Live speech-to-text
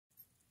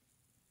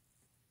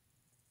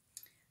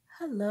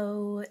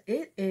Hello,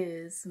 it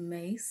is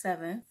May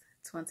 7th,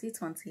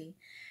 2020,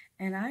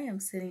 and I am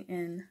sitting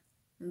in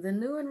the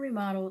new and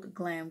remodeled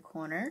Glam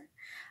Corner.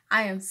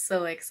 I am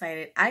so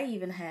excited. I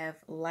even have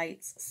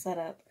lights set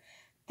up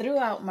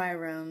throughout my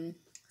room.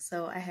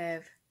 So I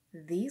have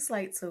these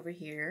lights over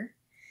here,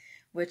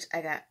 which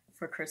I got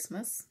for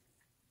Christmas.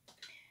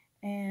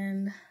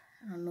 And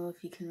I don't know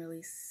if you can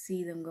really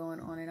see them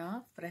going on and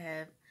off, but I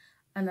have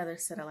another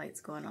set of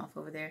lights going off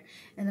over there.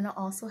 And then I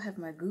also have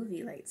my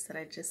Goovy lights that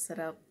I just set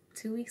up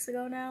 2 weeks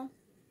ago now.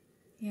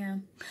 Yeah.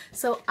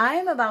 So I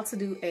am about to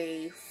do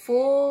a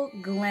full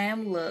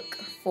glam look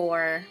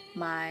for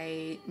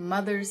my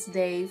Mother's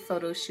Day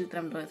photo shoot that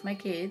I'm doing with my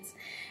kids.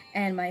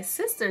 And my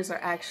sisters are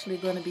actually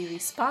going to be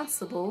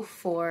responsible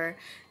for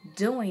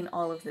doing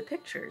all of the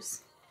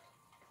pictures.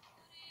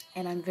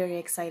 And I'm very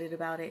excited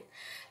about it.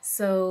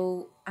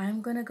 So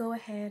I'm going to go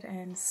ahead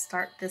and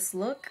start this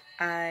look.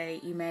 I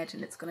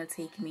imagine it's going to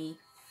take me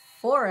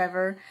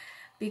forever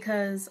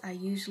because I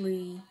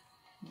usually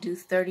do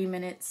 30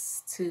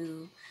 minutes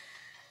to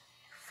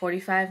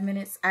 45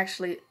 minutes.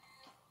 Actually,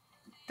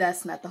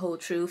 that's not the whole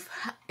truth.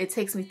 It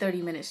takes me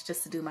 30 minutes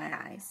just to do my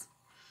eyes.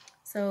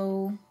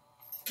 So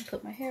I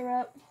put my hair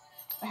up.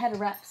 I had a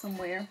wrap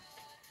somewhere.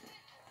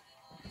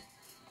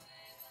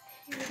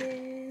 Here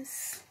it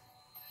is.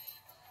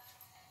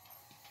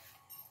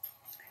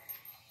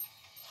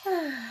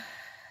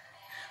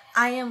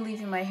 I am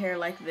leaving my hair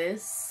like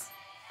this.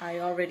 I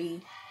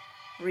already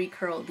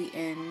recurled the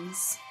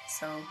ends,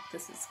 so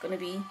this is gonna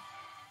be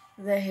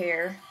the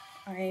hair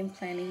I am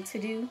planning to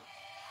do.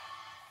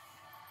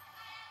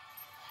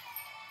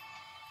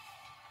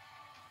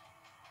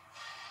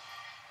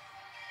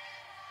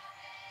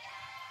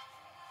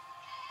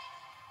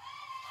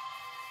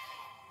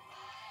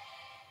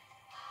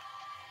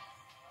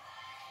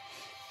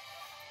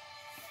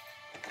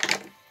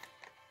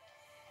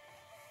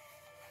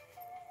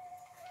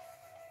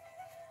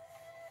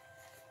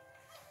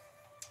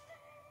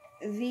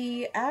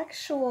 The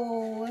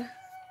actual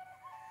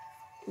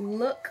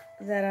look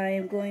that I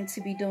am going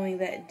to be doing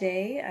that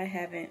day, I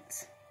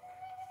haven't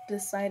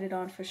decided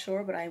on for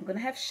sure, but I am going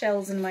to have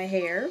shells in my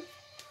hair.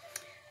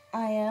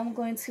 I am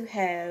going to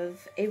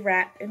have a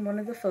wrap in one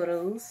of the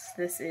photos.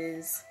 This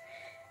is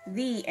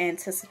the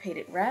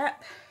anticipated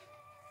wrap.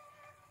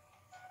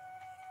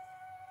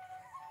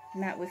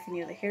 Not with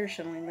any of the hair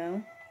showing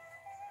though.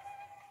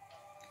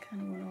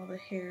 Kind of want all the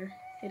hair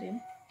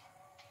hidden.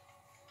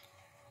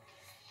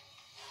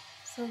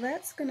 So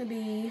that's going to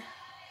be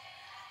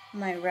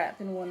my wrap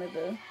in one of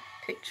the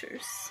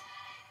pictures.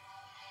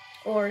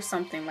 Or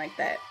something like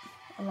that,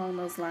 along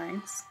those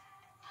lines.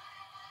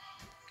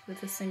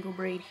 With a single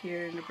braid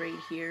here and a braid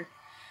here.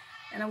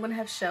 And I'm going to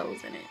have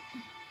shells in it.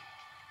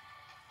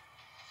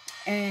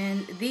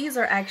 And these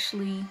are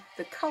actually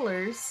the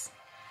colors.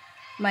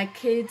 My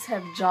kids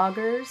have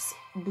joggers,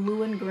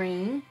 blue and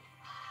green.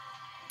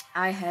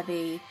 I have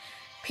a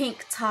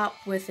pink top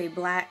with a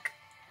black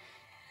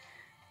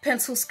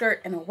pencil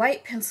skirt and a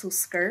white pencil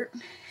skirt,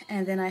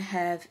 and then I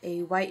have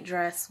a white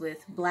dress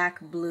with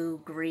black, blue,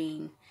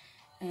 green,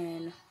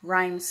 and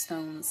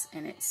rhinestones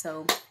in it.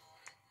 So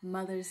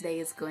Mother's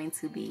Day is going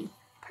to be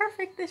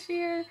perfect this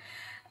year.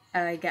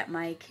 I got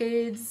my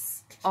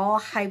kids all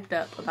hyped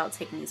up about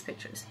taking these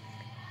pictures.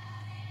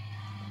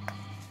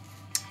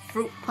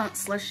 Fruit punch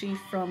slushie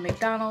from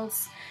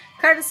McDonald's,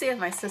 courtesy of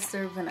my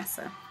sister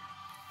Vanessa.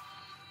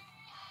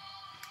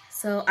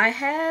 So I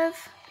have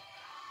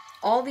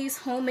all these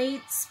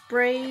homemade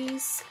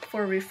sprays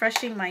for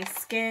refreshing my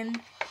skin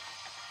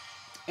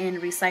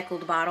in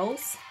recycled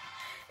bottles.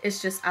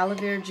 It's just aloe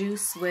vera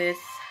juice with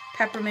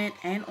peppermint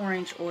and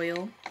orange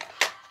oil.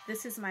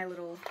 This is my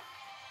little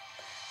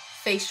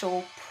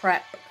facial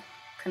prep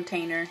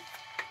container.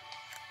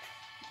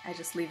 I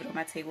just leave it on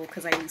my table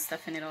because I use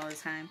stuff in it all the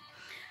time.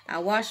 I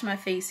wash my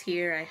face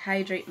here, I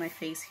hydrate my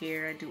face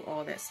here, I do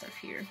all that stuff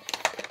here.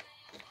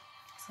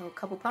 So a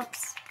couple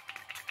pumps.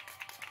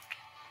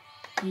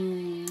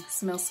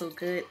 Smells so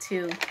good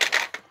too.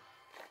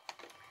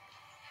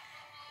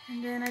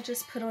 And then I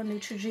just put on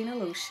Neutrogena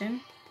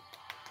lotion.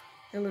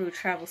 The little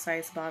travel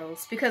size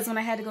bottles. Because when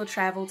I had to go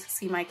travel to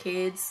see my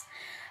kids,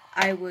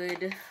 I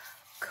would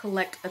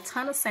collect a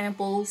ton of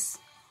samples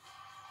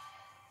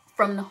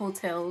from the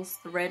hotels.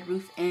 The Red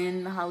Roof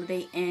Inn, the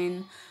Holiday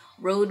Inn,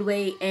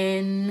 Roadway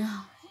Inn.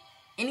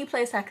 Any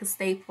place I could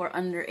stay for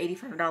under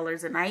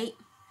 $85 a night.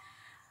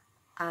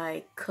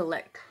 I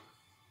collect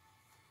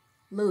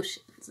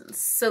lotions and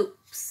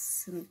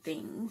soaps and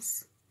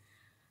things.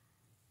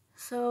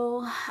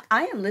 So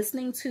I am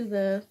listening to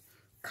the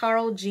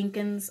Carl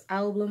Jenkins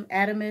album,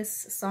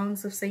 Adamus,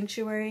 Songs of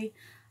Sanctuary.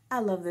 I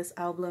love this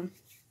album.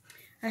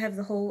 I have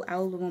the whole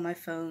album on my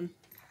phone.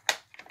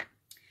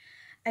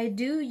 I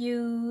do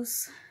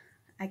use,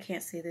 I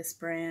can't say this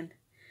brand,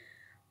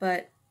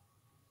 but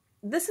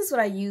this is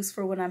what I use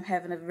for when I'm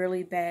having a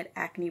really bad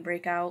acne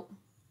breakout.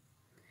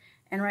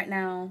 And right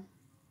now,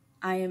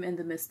 I am in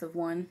the midst of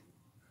one.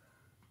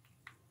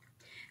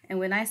 And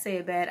when I say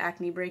a bad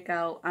acne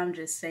breakout, I'm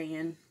just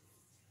saying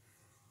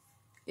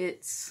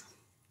it's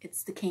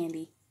the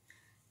candy.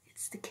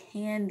 It's the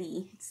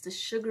candy. It's the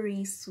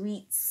sugary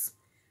sweets.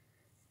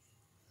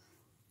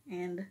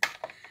 And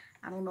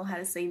I don't know how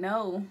to say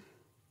no.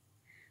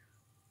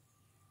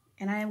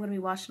 And I am going to be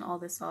washing all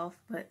this off,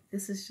 but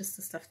this is just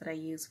the stuff that I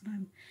use when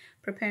I'm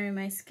preparing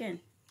my skin.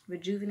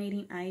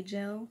 Rejuvenating eye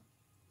gel.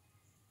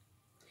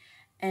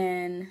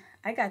 And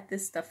I got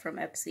this stuff from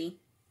Etsy.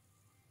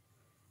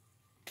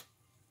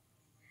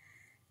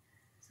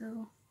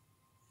 So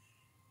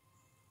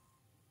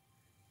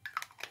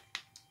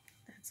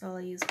that's all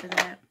I use for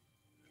that.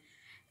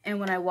 And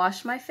when I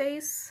wash my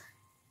face,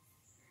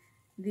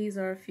 these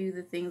are a few of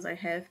the things I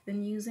have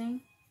been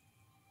using.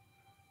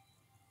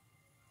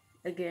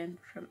 Again,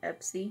 from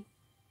Etsy.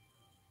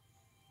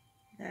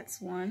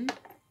 That's one.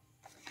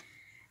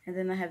 And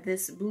then I have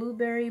this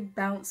Blueberry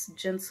Bounce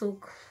Gentle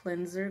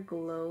Cleanser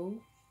Glow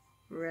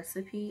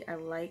recipe. I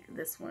like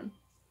this one.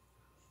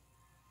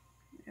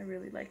 I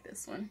really like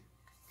this one.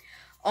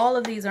 All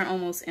of these are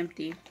almost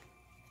empty.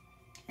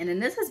 And then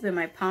this has been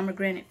my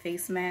pomegranate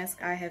face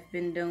mask I have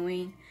been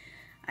doing.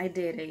 I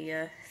did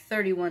a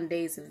 31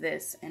 days of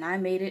this and I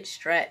made it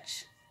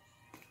stretch.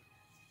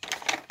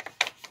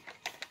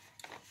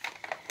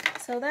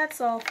 So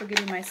that's all for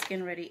getting my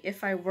skin ready.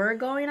 If I were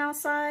going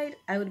outside,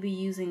 I would be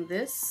using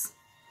this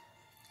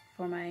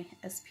for my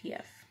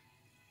SPF.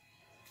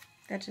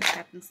 That just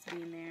happens to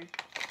be in there.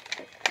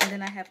 And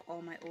then I have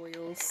all my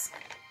oils.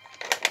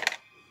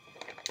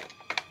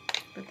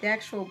 But the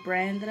actual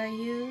brand that I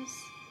use,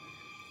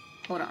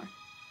 hold on.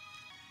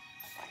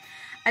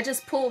 I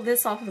just pulled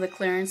this off of the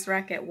clearance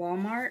rack at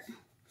Walmart,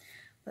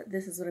 but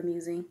this is what I'm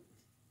using.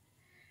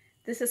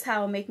 This is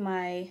how I make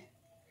my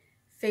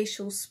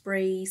facial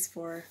sprays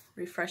for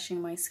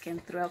refreshing my skin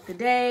throughout the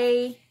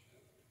day.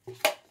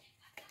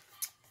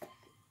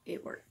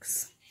 It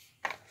works.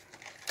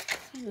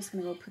 I'm just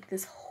gonna go put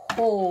this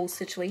whole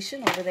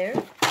situation over there.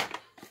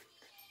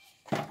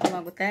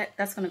 Along with that,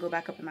 that's gonna go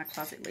back up in my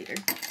closet later.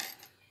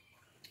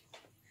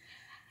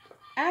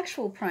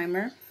 Actual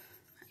primer,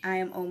 I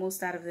am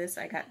almost out of this.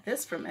 I got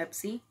this from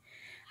Etsy.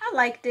 I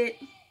liked it.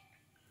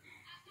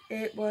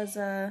 It was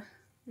a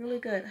really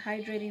good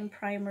hydrating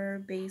primer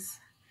base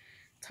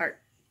Tarte.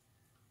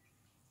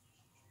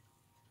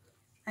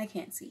 I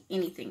can't see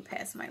anything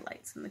past my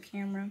lights in the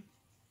camera.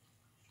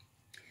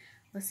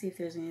 Let's see if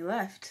there's any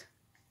left.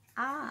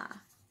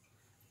 Ah,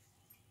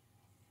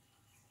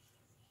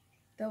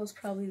 that was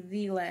probably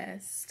the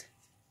last.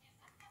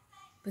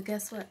 But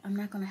guess what? I'm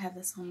not gonna have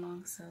this on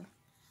long, so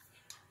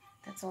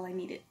that's all I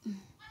needed.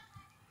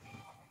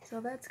 So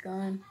that's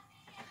gone.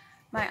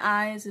 My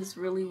eyes is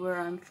really where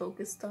I'm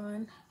focused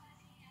on.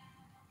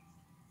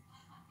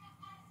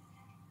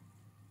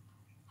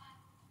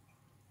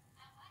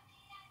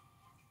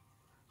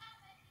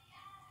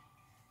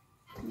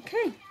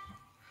 Okay.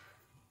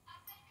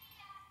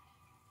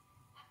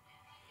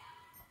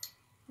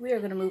 We are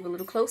going to move a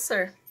little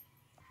closer.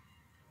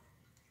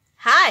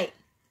 Hi.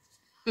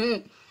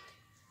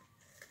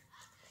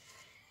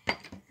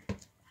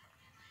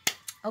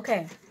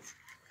 Okay.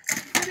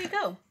 Here we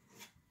go.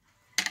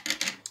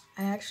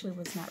 I actually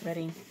was not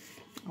ready.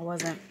 I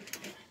wasn't.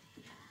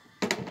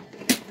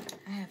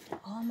 I have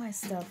all my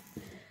stuff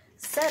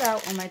set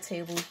out on my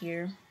table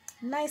here,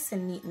 nice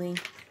and neatly.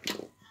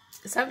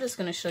 So I'm just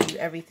going to show you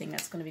everything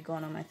that's going to be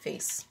going on my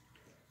face.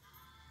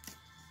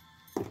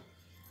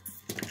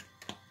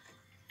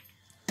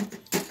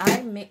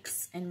 I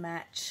mix and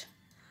match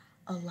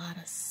a lot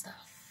of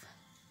stuff.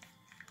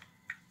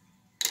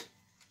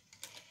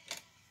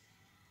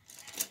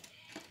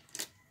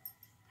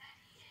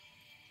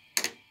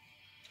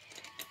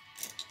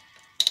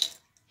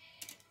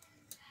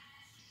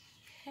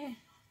 Okay.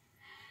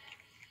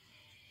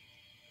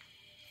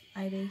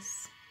 Eye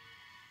base.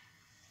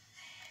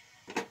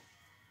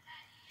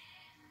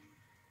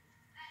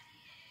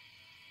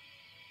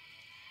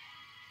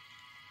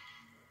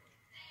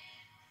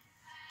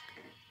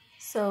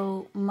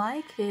 So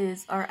my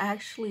kids are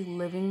actually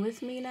living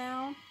with me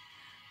now,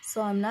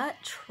 so I'm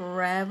not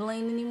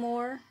traveling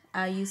anymore.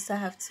 I used to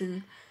have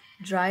to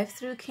drive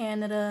through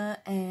Canada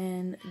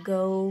and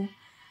go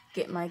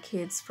get my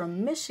kids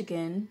from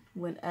Michigan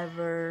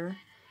whenever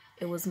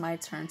it was my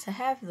turn to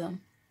have them.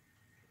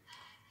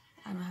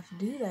 I don't have to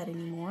do that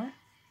anymore.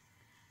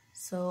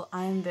 So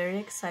I'm very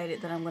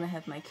excited that I'm going to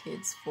have my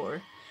kids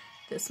for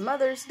this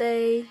Mother's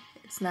Day.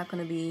 It's not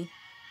going to be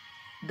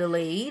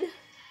delayed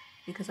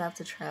because I have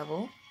to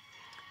travel.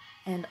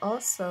 And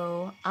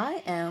also,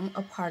 I am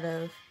a part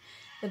of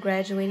the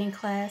graduating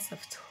class of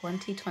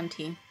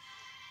 2020.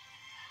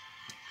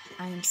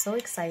 I am so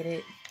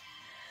excited,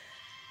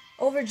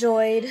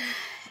 overjoyed,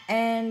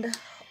 and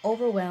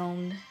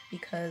overwhelmed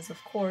because,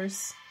 of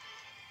course,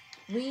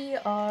 we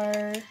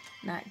are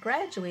not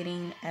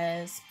graduating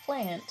as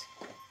planned.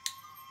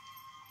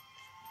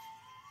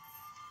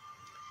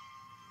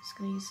 Just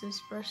gonna use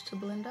this brush to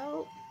blend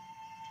out.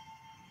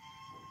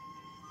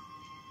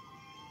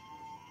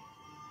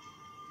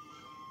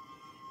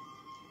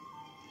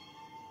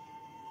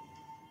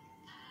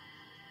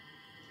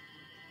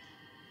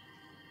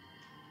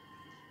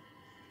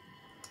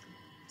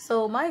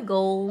 So my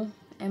goal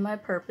And my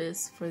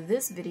purpose for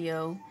this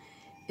video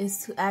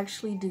is to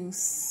actually do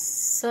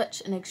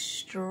such an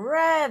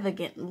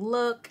extravagant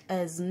look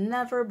as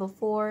never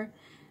before,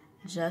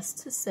 just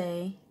to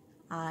say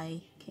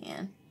I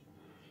can.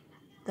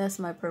 That's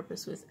my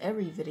purpose with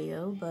every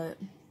video, but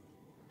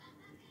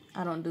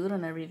I don't do it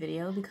on every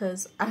video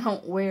because I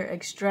don't wear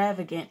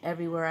extravagant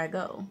everywhere I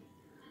go.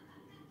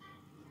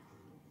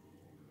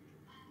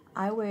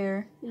 I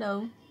wear, you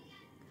know,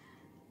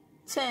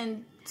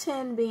 10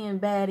 being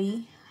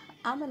baddie.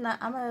 I'm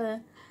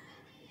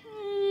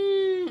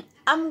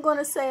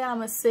gonna say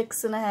I'm a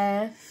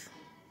 6.5.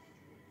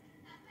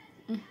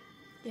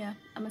 Yeah,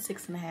 I'm a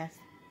 6.5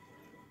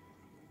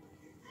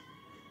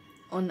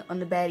 on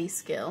the baddie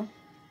scale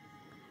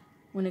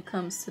when it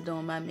comes to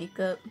doing my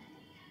makeup.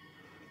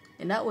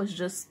 And that was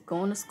just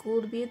going to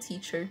school to be a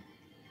teacher.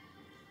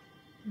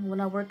 When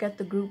I work at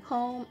the group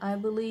home, I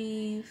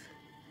believe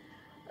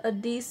a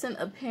decent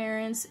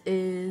appearance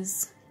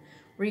is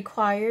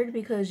required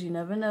because you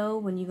never know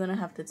when you're gonna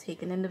have to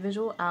take an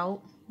individual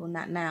out. Well,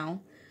 not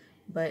now,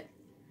 but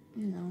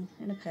you know,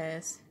 in the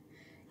past.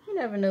 You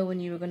never know when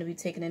you were gonna be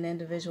taking an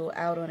individual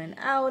out on an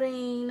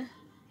outing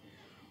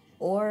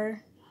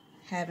or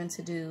having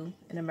to do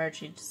an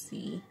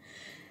emergency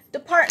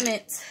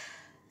department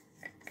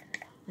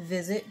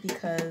visit,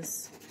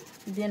 because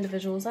the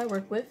individuals I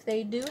work with,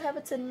 they do have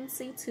a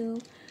tendency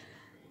to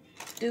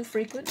do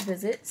frequent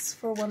visits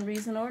for one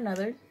reason or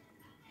another.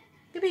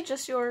 It could be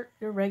just your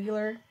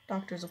regular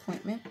doctor's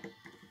appointment.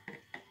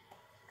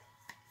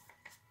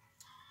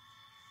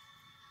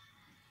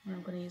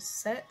 I'm going to use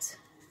set.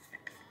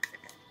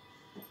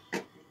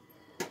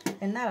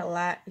 And not a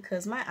lot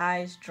because my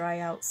eyes dry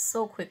out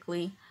so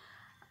quickly.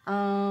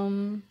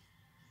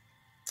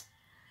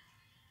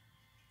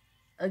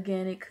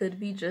 Again, it could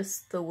be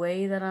just the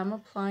way that I'm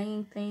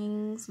applying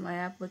things, my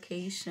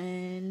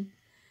application.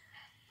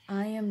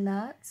 I am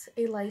not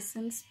a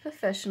licensed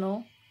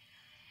professional.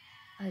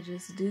 I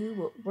just do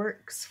what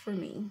works for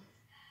me.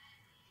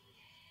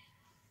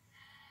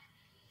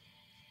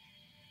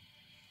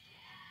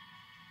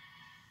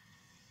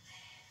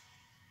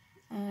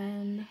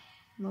 And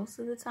most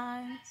of the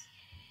times,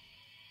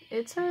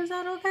 it turns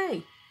out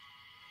okay.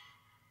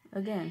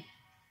 Again,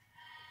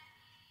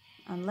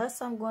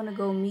 unless I'm going to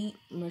go meet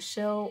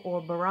Michelle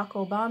or Barack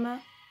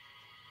Obama,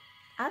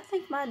 I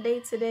think my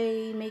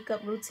day-to-day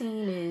makeup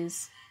routine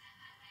is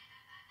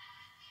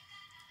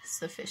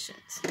sufficient.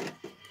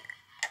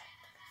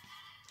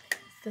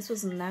 This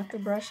was not the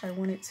brush I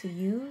wanted to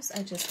use.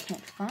 I just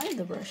can't find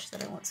the brush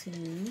that I want to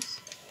use.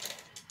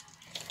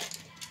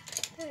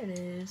 There it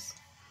is.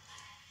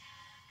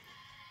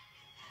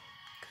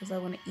 Because I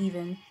want an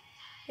even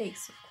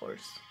face, of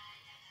course.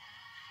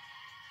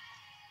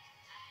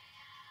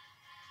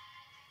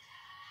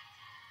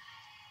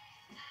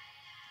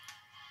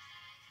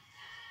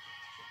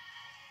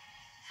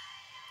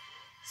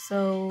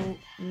 So,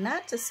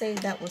 not to say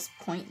that was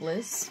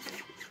pointless,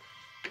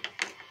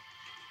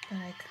 but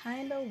I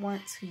kind of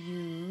want to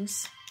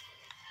use,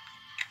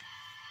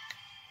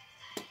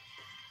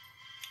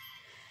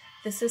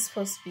 this is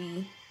supposed to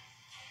be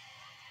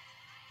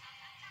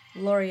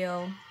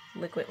L'Oreal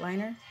liquid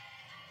liner,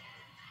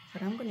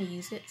 but I'm going to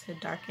use it to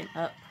darken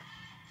up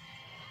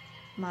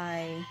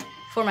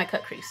for my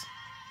cut crease.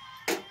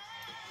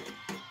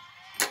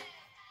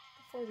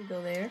 Before we go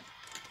there,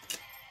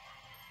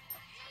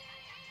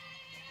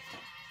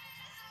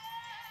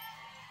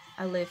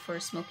 I live for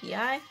a smoky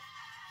eye.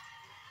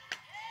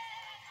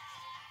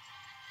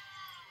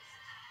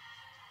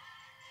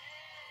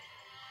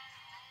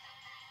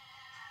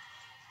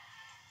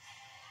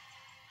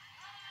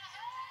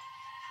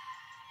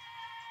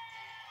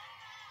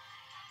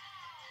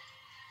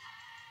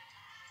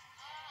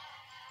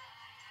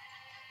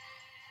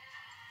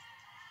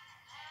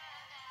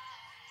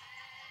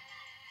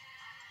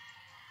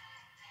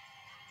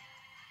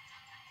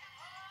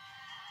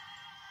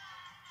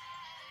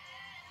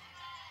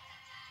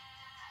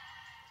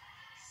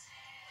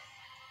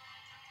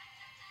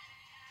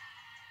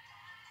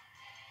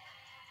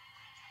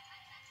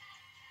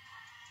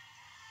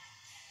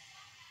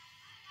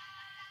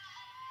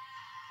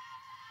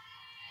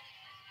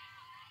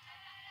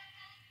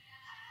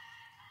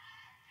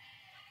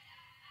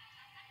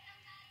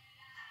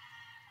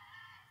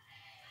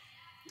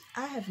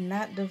 I have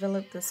not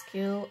developed the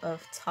skill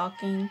of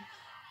talking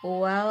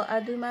while I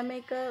do my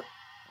makeup,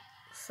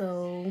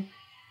 so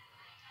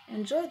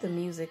enjoy the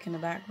music in the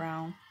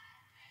background.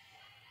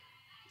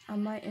 I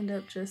might end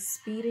up just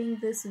speeding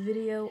this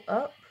video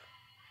up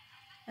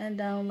and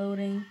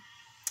downloading.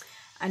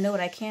 I know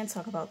what I can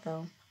talk about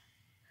though.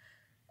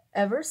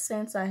 Ever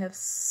since I have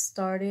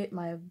started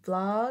my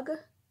vlog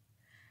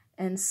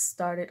and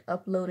started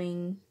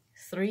uploading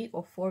 3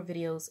 or 4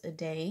 videos a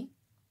day,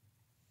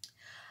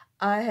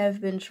 I have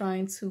been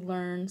trying to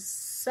learn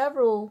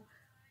several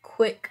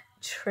quick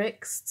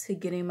tricks to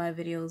getting my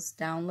videos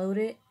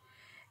downloaded,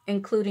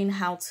 including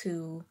how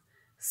to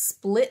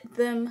split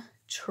them,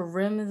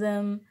 trim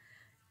them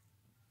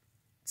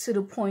to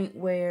the point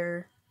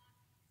where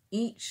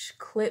each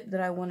clip that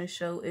I want to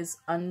show is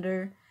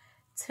under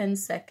 10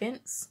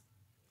 seconds,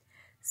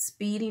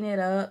 speeding it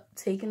up,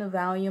 taking the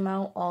volume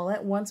out all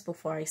at once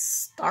before I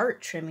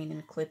start trimming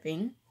and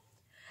clipping.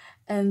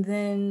 And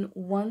then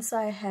once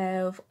I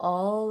have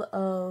all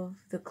of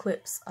the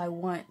clips I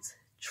want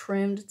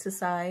trimmed to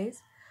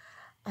size,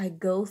 I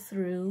go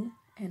through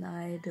and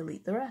I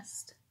delete the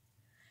rest.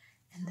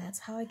 And that's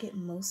how I get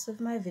most of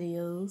my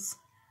videos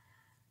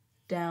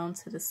down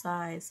to the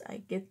size I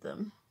get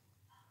them.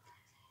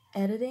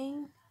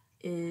 Editing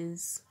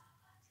is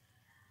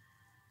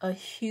a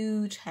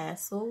huge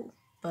hassle,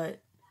 but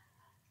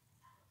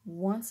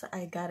once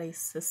I got a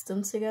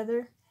system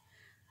together,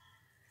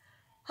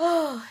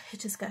 oh, it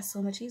just got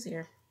so much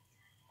easier.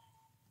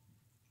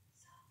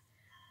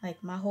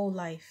 Like, my whole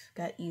life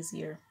got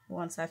easier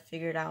once I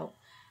figured out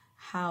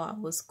how I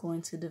was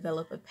going to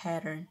develop a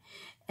pattern.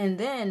 And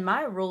then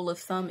my rule of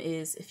thumb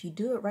is, if you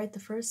do it right the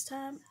first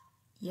time,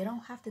 you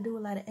don't have to do a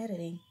lot of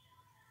editing.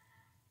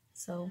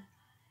 So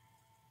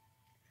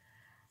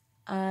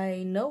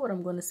I know what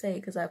I'm going to say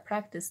because I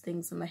practice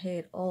things in my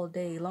head all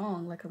day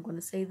long. Like, I'm going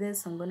to say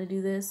this, I'm going to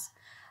do this.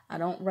 I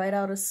don't write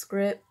out a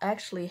script.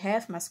 Actually,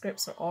 half my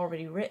scripts are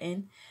already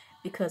written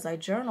because I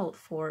journaled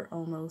for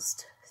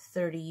almost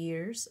 30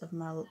 years of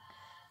my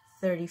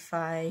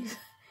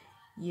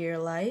 35-year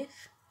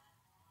life.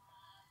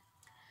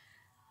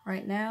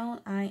 Right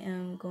now, I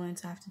am going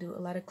to have to do a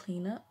lot of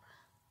cleanup.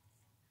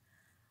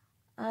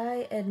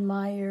 I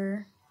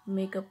admire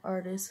makeup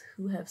artists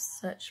who have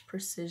such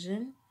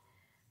precision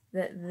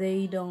that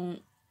they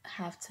don't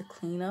have to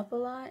clean up a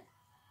lot.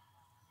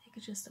 They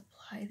could just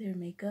apply their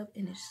makeup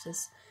and it's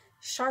just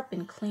sharp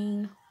and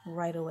clean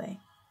right away.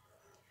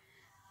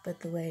 But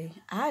the way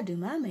I do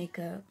my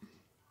makeup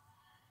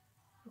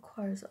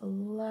requires a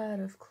lot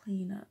of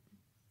cleanup.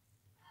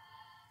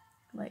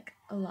 Like,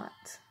 a lot.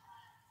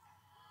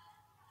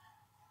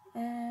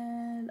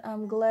 And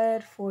I'm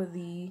glad for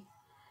the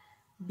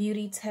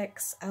beauty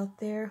techs out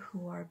there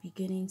who are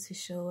beginning to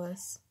show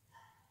us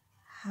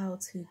how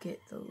to get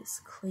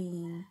those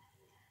clean,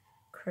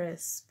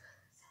 crisp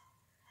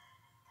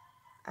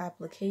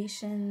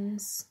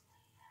applications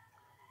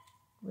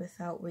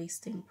without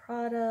wasting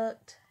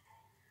product,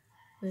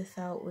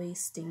 without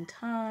wasting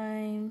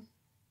time,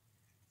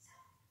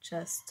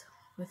 just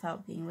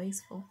without being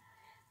wasteful.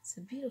 It's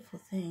a beautiful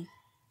thing.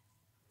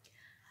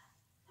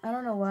 I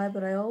don't know why,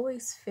 but I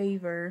always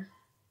favor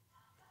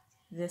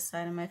this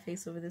side of my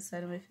face over this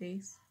side of my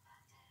face.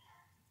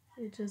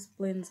 It just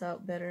blends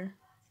out better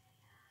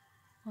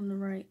on the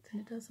right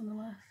than it does on the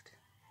left.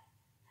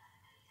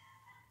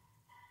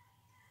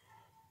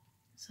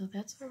 So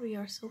that's where we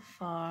are so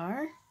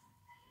far.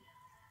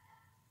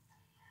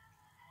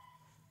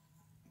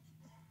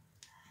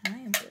 And I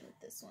am good with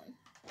this one.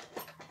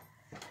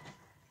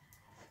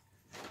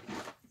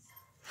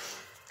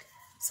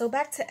 So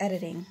back to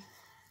editing.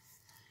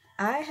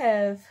 I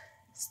have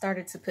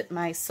started to put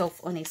myself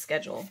on a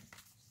schedule.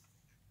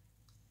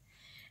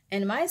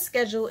 And my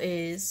schedule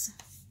is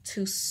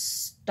to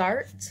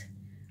start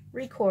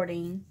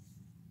recording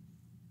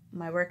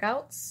my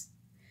workouts,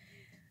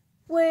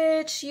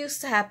 which used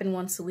to happen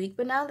once a week,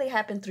 but now they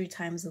happen 3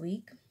 times a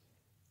week.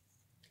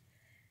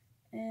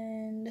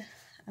 And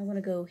I want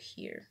to go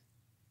here.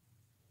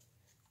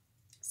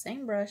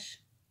 Same brush.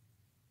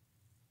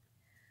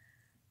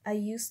 I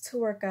used to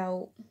work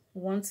out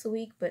once a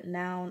week, but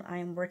now I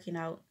am working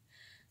out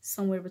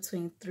somewhere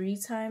between 3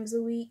 times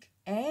a week,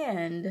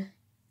 and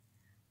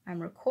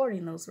I'm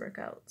recording those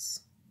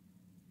workouts.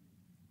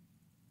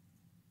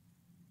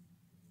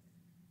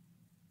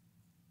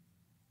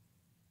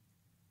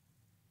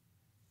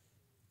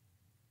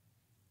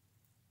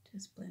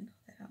 Just blend all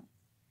that out.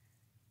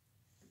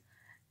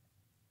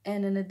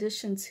 And in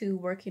addition to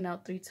working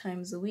out 3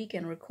 times a week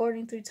and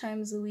recording 3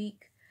 times a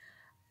week,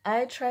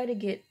 I try to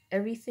get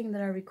everything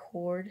that I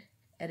record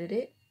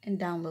edited and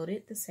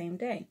downloaded the same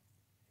day.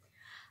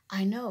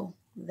 I know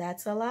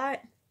that's a lot,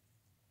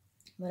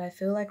 but I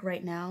feel like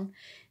right now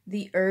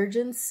the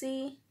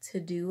urgency to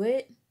do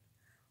it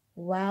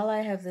while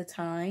I have the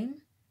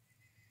time,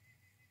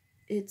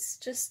 it's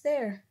just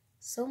there.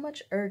 So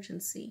much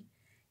urgency.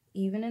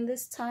 Even in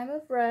this time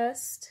of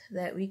rest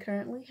that we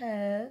currently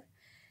have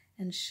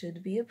and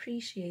should be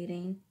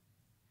appreciating,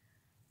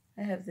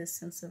 I have this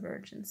sense of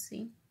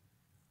urgency.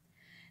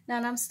 Now,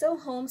 and I'm still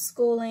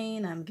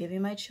homeschooling. I'm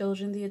giving my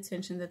children the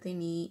attention that they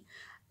need.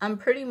 I'm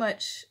pretty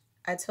much,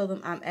 I tell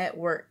them I'm at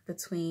work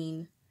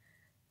between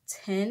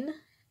 10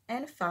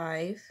 and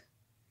 5.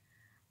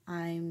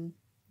 I'm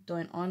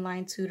doing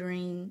online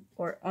tutoring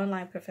or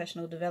online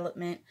professional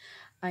development.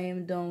 I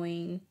am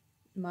doing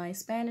my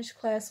Spanish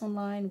class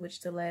online, which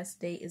the last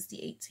day is the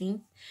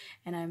 18th.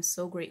 And I'm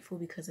so grateful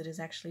because it is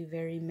actually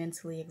very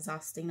mentally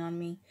exhausting on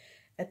me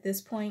at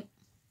this point.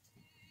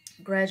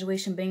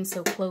 Graduation being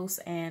so close,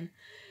 and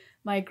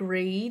my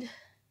grade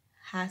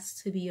has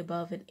to be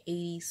above an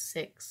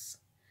 86%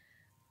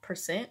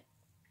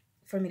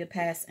 for me to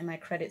pass and my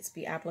credits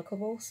be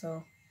applicable.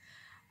 So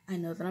I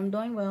know that I'm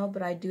doing well,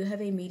 but I do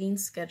have a meeting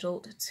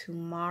scheduled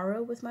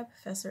tomorrow with my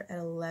professor at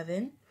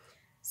 11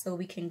 so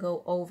we can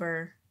go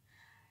over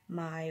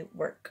my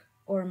work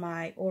or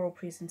my oral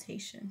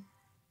presentation.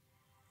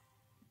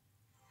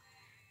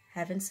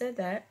 Having said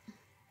that,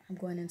 I'm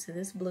going into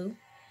this blue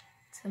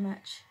to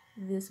match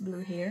this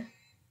blue here.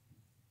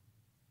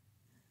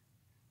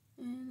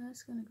 And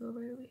that's going to go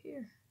right over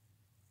here.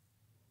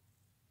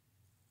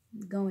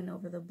 Going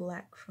over the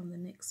black from the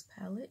NYX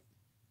palette.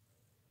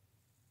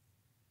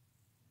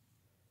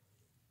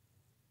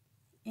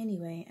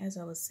 Anyway, as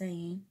I was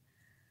saying,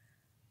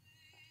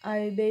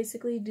 I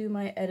basically do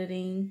my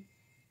editing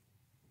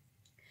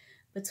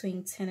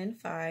between 10 and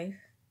 5.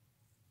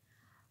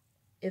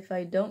 If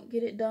I don't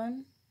get it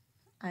done,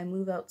 I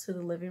move out to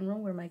the living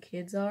room where my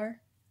kids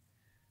are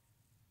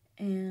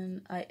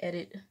and I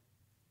edit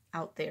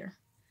out there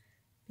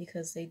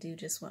because they do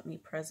just want me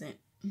present.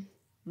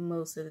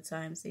 Most of the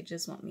times they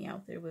just want me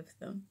out there with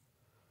them.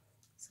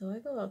 So I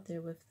go out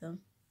there with them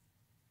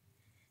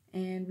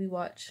and we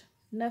watch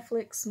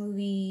Netflix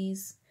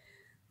movies.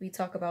 We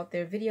talk about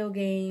their video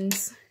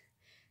games.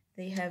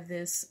 They have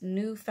this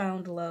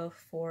newfound love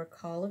for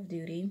Call of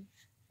Duty.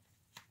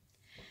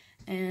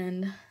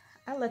 And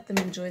I let them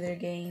enjoy their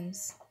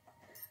games.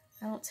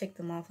 I don't take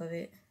them off of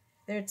it.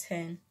 They're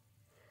 10.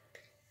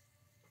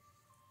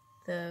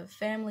 The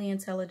family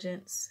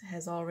intelligence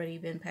has already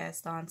been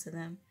passed on to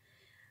them.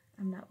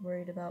 I'm not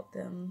worried about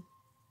them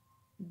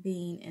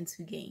being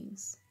into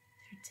games.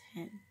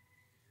 They're 10.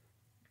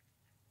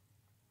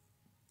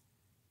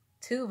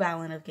 Too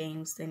violent of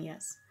games, then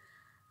yes,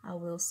 I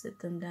will sit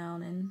them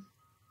down and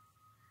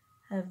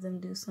have them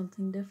do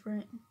something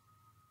different.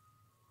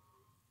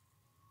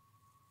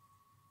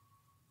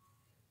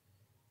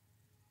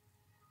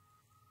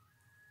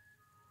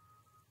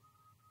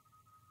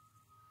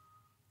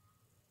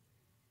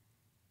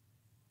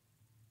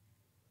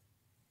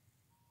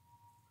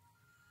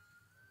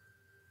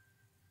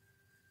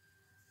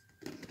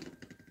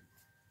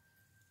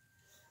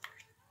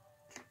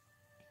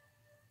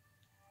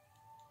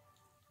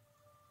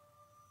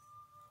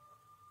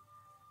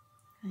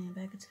 And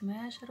back into my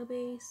eyeshadow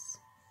base.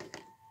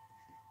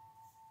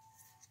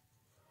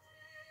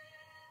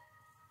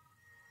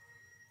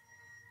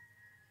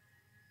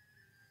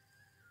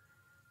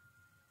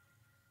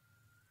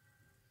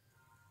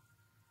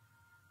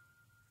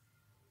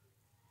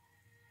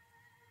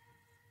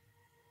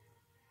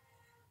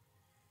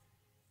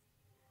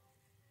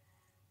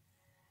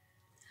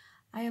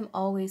 I am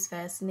always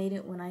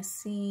fascinated when I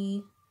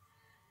see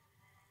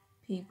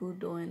people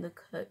doing the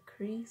cut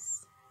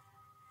crease.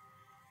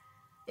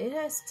 It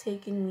has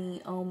taken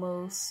me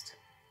almost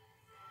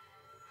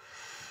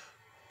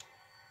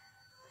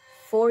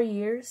 4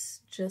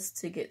 years just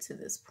to get to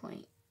this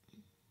point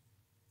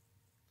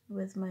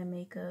with my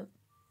makeup.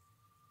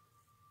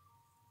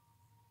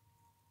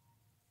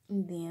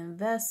 The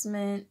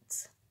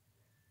investment,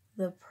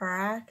 the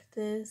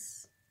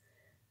practice,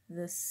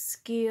 the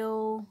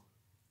skill.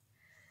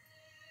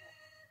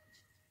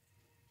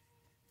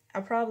 I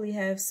probably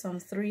have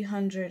some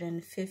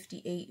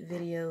 358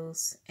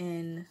 videos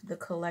in the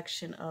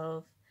collection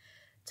of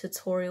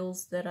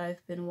tutorials that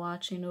I've been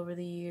watching over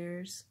the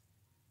years.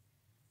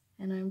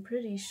 And I'm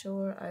pretty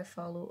sure I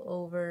follow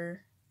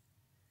over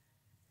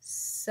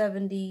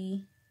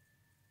 70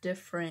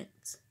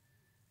 different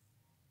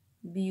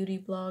beauty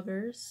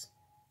bloggers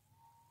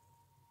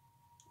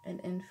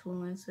and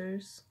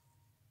influencers,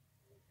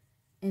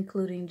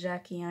 including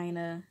Jackie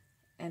Aina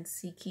and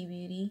Siki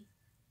Beauty.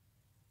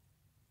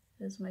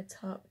 Is my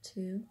top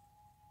 2.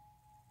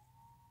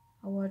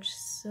 I watch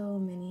so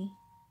many.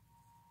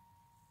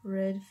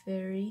 Red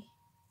Fairy,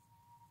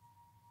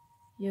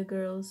 Your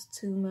Girl's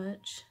Too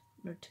Much,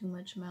 or Too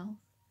Much Mouth.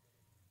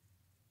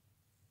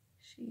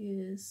 She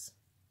is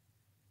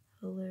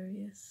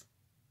hilarious.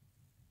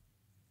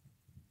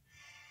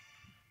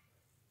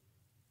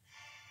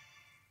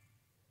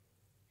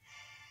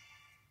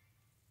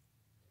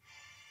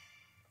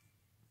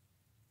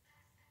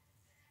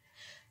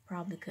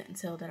 Probably couldn't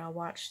tell that I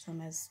watched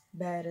them as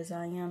bad as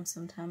I am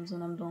sometimes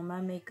when I'm doing my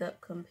makeup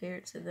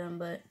compared to them,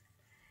 but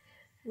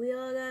we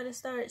all gotta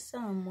start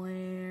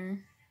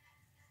somewhere.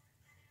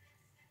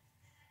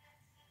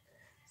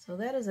 So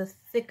that is a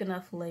thick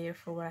enough layer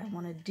for what I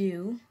want to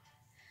do.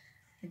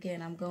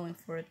 Again, I'm going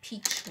for a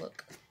peach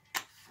look.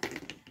 And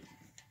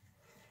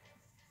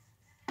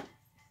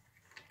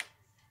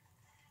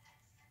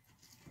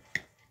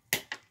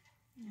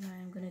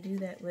I'm going to do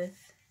that with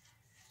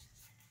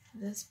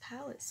this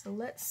palette. So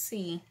let's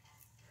see.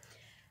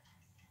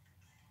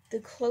 The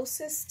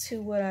closest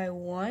to what I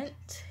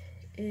want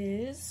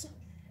is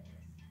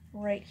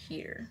right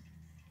here.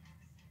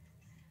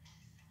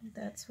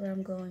 That's what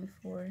I'm going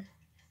for.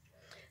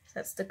 So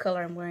that's the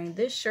color I'm wearing.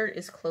 This shirt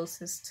is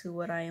closest to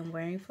what I am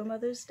wearing for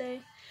Mother's Day.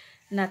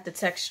 Not the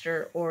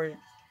texture or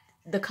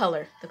the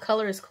color. The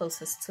color is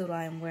closest to what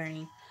I am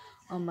wearing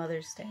on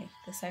Mother's Day.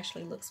 This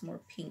actually looks more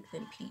pink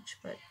than peach,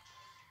 but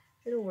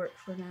it'll work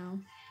for now.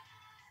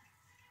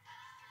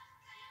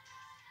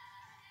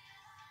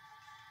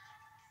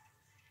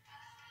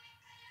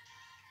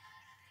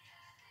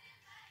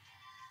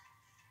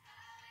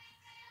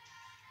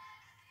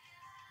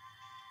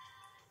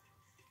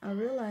 I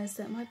realize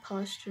that my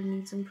posture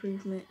needs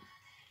improvement.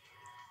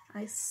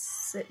 I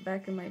sit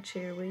back in my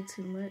chair way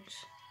too much.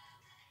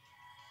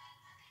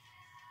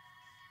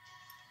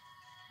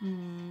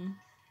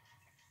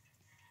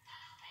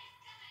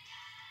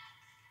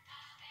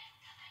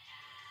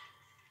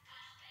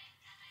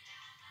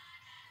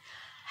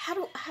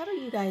 How do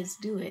you guys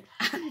do it?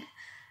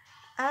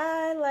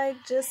 I like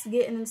just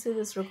getting into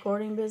this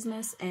recording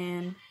business,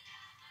 and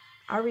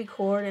I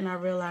record and I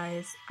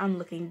realize I'm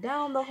looking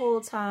down the whole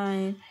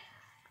time.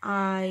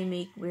 I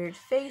make weird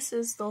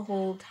faces the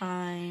whole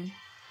time.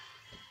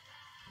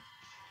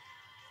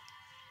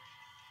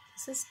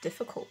 This is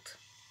difficult.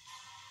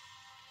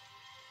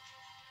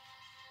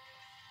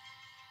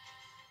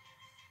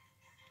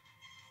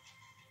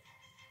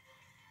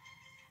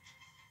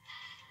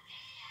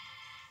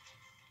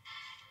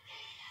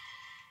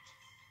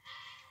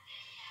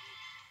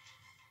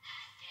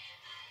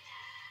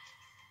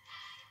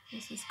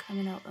 This is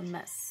coming out a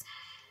mess.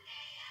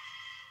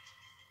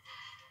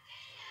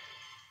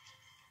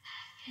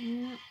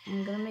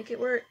 I'm gonna make it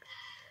work.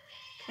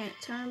 Can't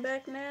turn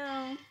back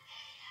now.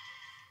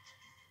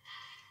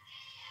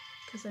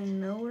 Because I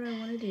know what I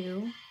want to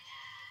do.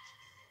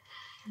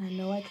 And I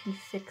know I can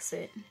fix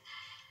it.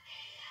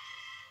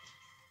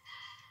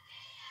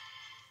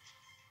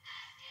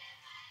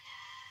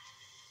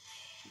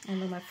 I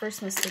know my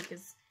first mistake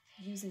is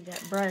using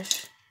that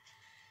brush.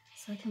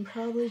 So I can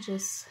probably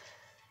just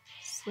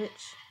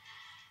switch.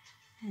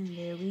 And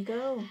there we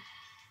go.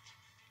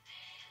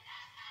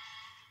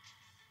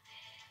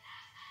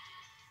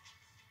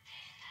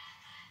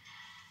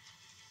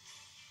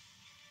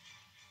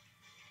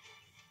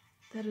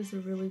 That is a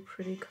really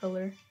pretty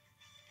color.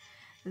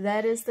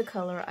 That is the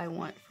color I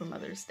want for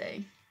Mother's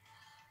Day.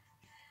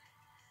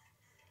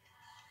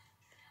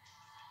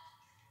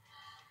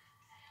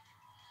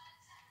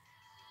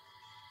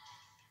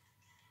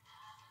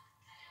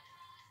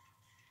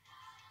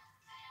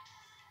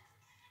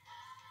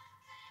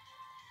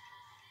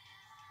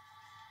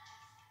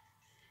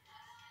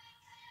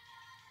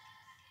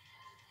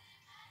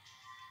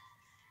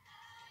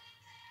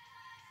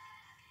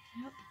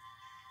 Yep.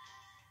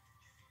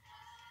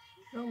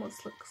 It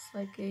almost looks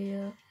like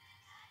a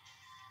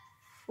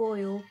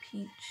foil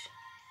peach.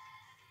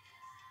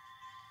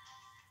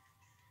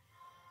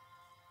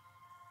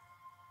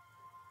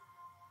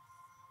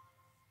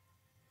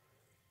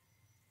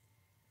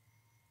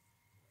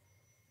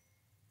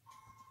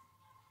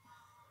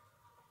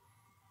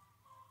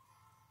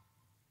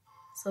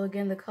 So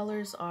again, the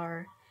colors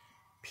are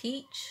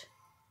peach,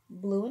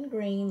 blue and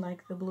green,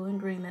 like the blue and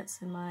green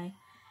that's in my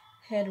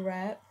head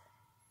wrap.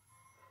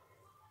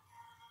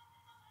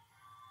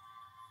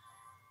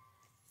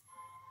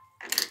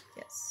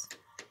 Yes.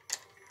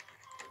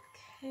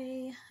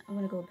 Okay, I'm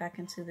gonna go back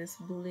into this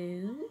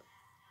blue.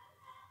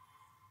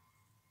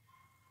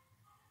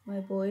 My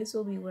boys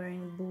will be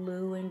wearing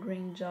blue and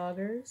green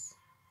joggers.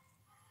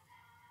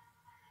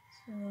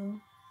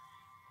 So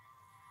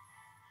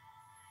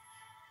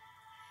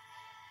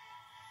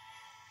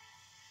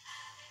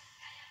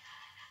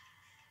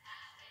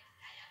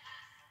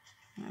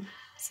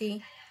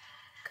see,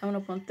 coming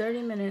up on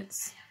 30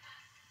 minutes,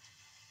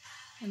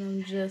 and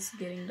I'm just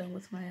getting done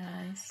with my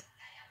eyes.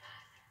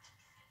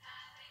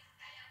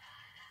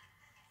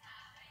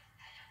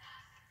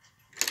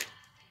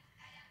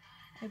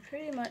 I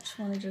pretty much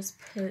want to just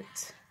put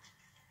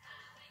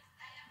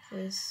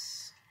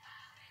this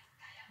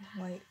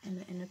white in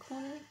the inner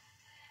corner.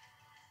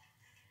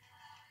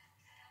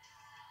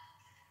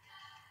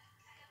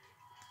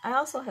 I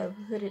also have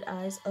hooded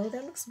eyes. Oh,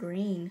 that looks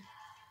green.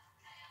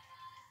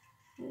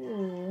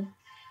 Ooh.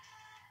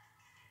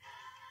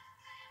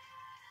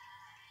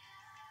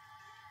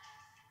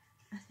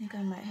 I think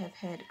I might have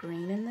had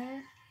green in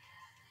there.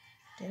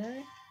 Did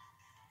I?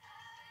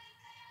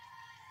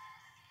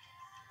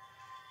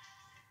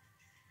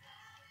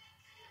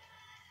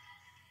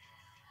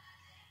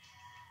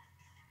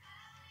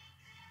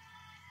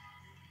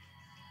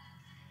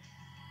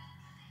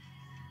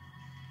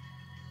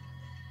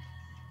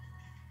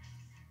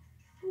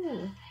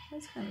 Ooh,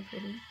 that's kind of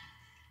pretty.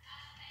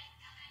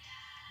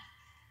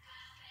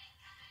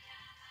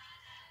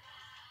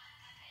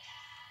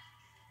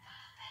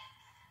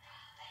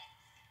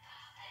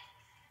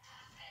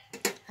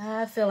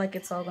 I feel like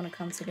it's all going to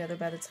come together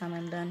by the time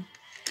I'm done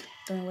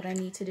doing what I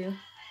need to do.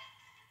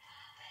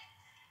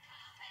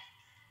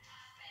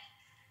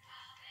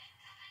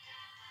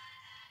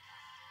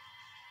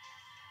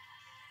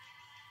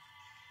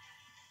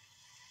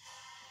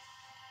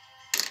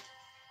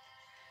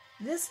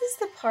 This is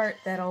the part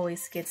that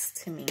always gets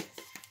to me.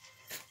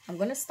 I'm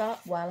going to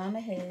stop while I'm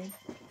ahead,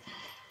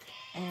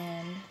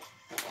 and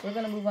we're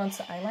going to move on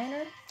to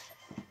eyeliner.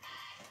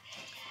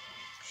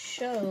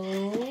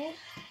 Show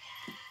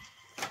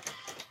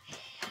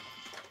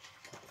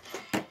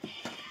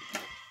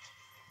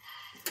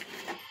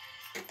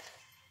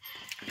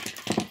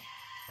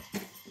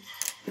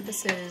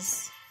this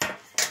is,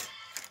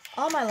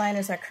 all my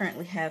liners I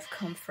currently have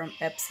come from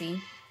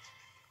Epsy,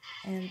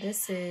 and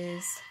this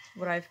is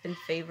what I've been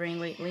favoring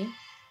lately.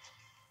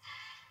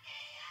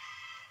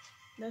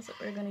 That's what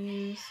we're going to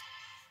use.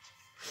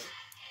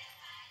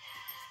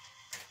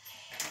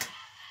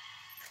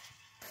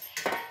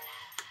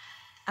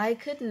 I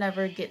could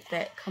never get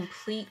that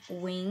complete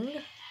wing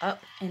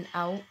up and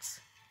out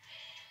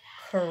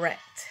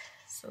correct.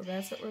 So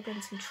that's what we're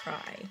going to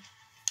try.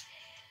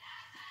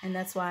 And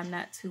that's why I'm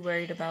not too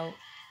worried about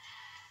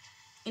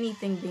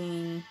anything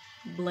being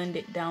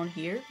blended down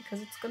here,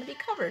 because it's going to be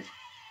covered.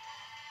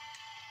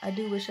 I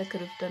do wish I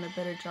could have done a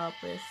better job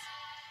with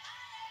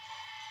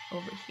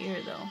over here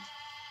though.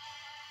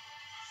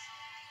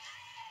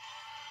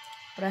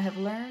 But I have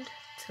learned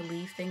to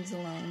leave things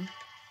alone.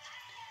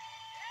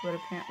 But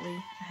apparently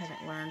I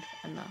haven't learned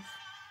enough.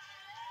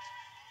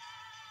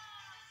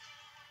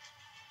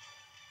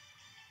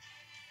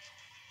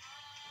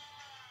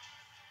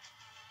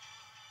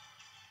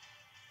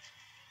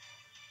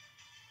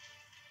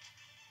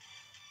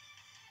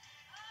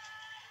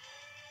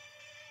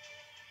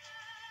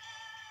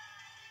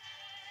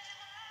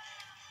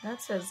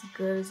 That's as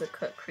good as a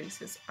cut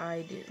crease as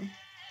I do.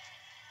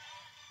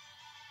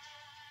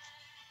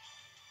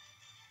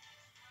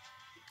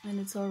 And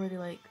it's already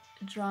like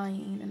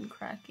drying and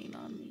cracking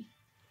on me.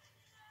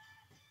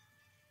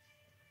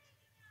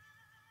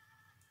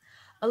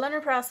 A learning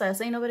process.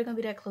 Ain't nobody gonna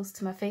be that close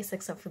to my face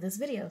except for this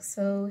video.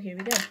 So here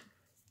we go.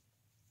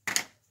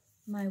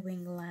 My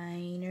wing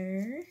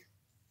liner.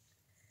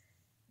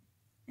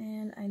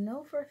 And I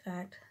know for a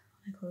fact,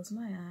 when I close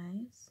my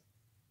eyes,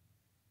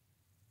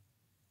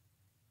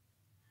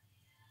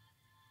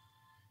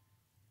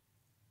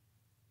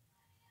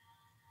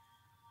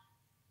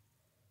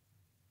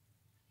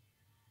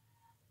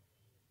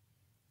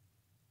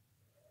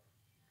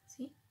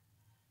 see?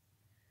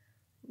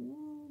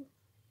 Ooh.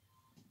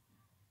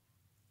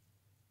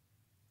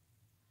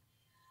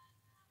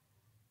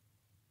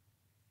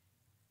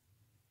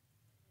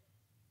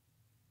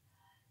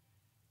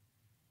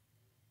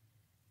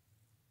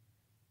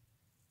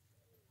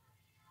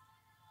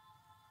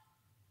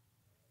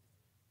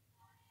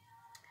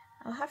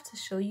 I'll have to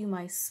show you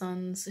my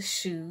son's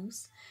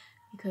shoes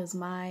because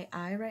my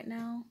eye right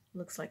now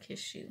looks like his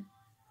shoe.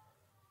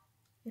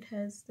 It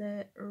has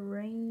that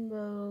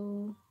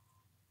rainbow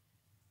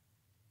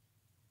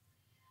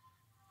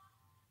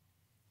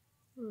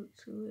look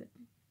to it.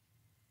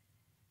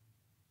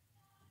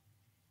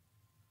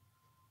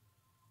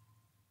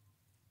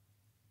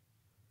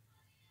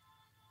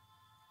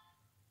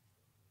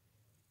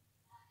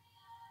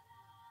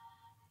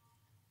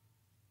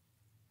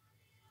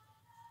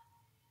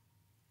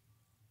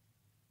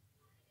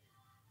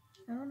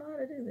 I don't know how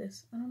to do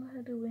this. I don't know how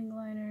to do wing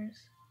liners.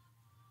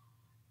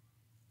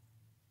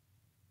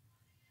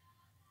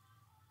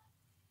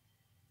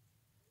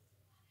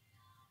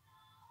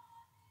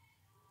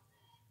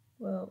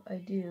 Well, I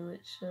do.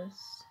 It's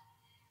just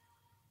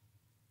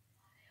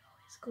I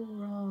always go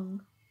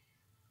wrong.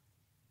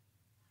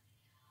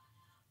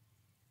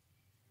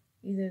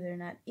 Either they're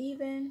not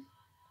even,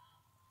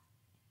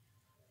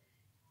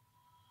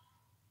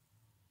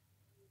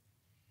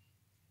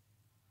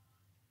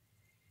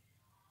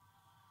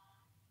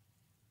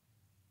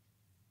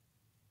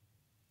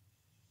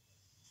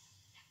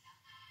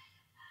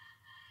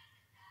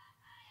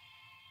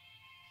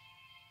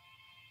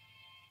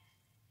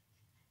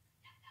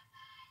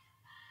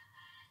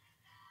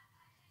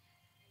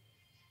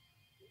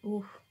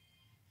 oof.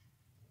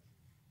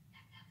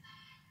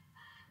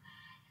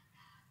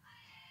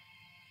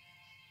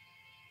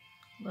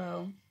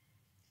 Well,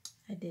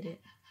 I did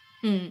it.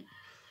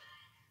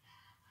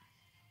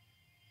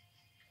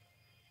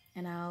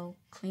 And I'll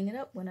clean it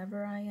up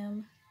whenever I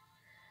am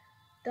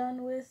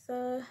done with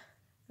the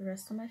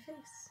rest of my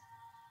face.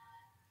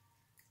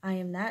 I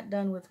am not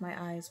done with my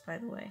eyes, by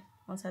the way.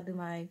 Once I do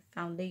my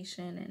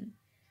foundation and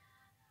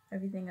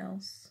everything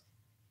else.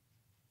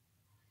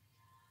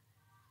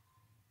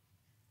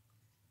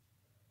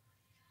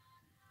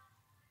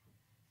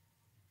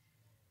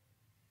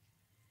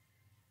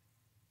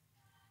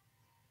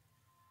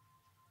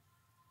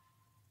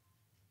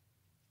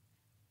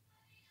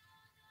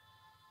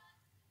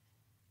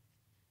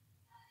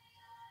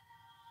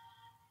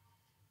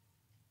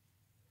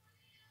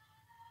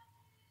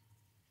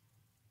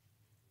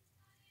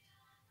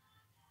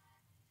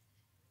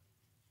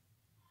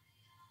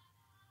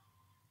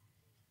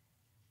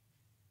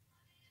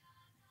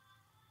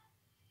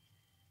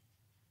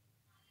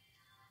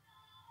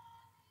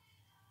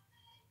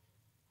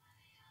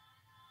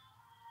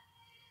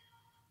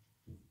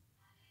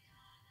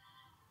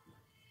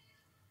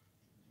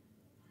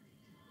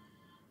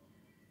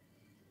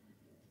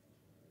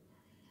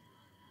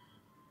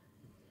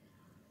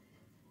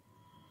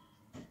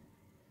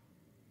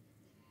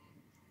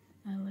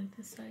 I like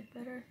this side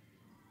better.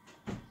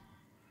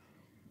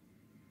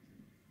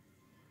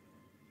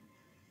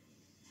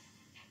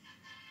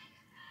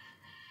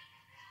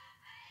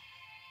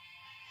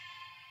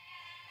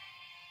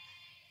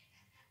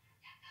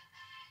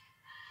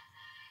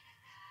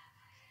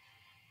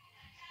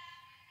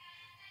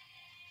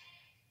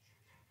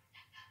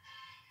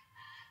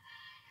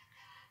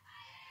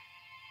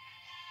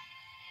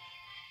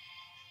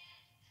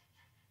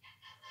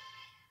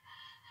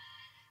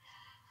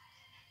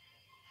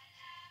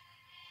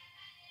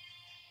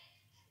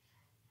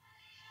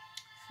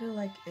 feel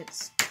like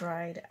it's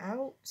dried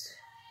out.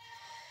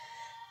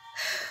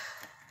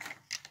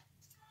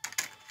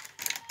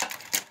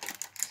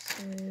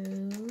 So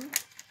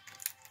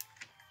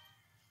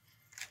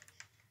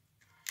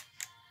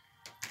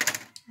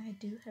I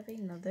do have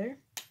another,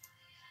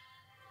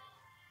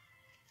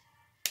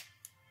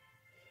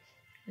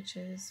 which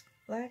is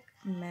Black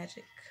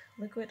Magic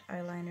Liquid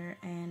Eyeliner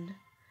and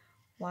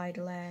Wide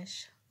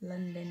Lash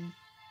London.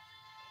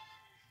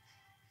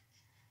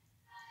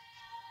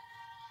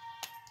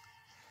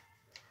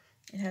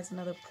 It has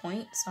another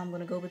point, so I'm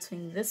going to go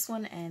between this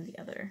one and the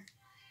other.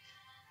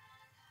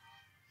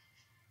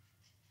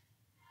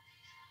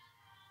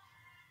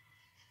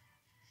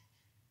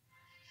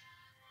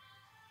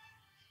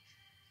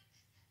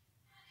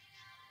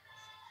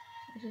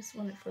 I just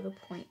want it for the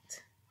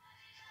point.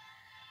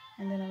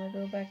 And then I'm going to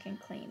go back and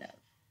clean up.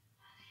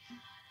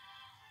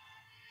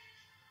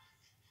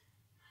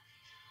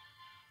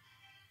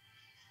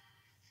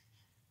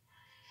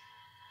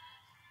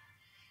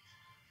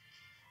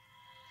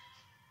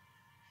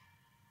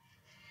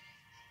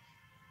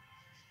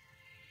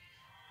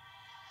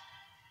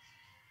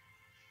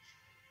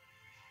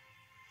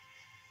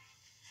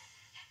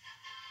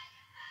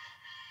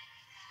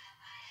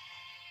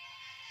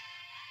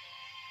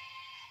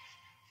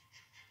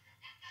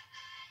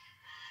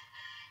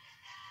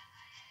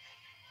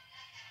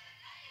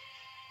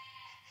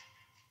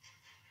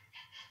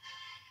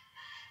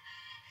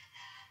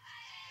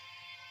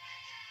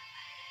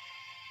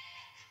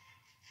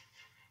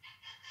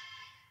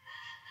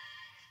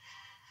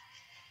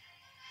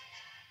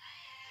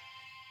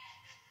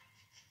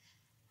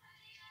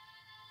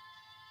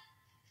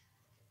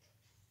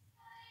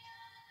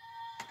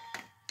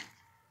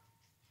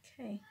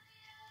 Okay,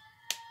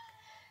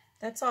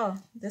 that's all.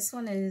 This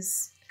one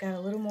is got a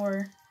little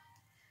more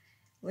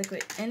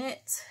liquid in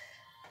it.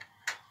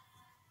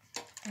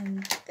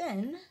 And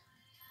then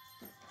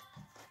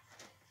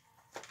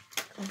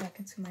go back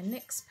into my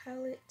NYX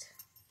palette.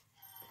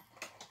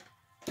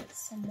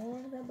 Some more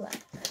of the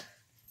black.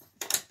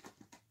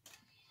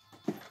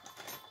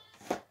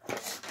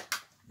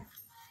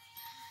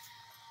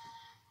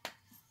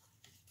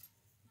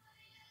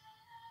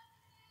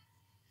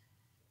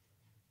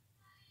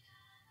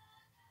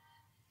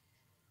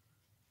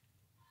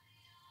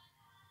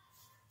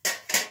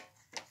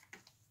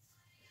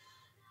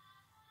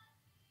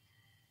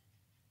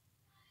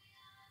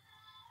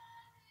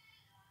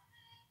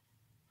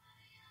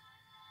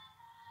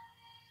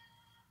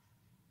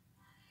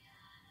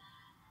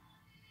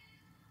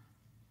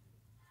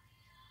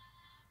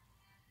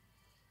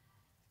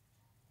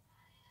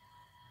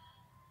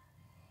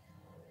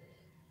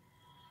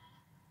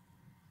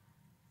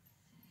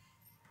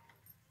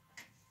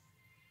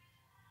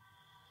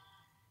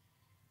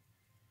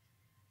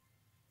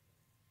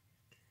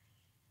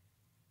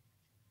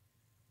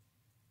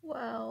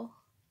 Wow,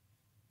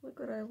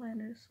 liquid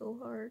eyeliner is so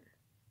hard.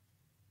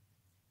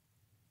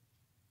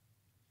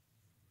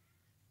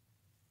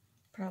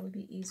 Probably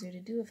be easier to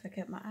do if I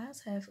kept my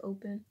eyes half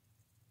open.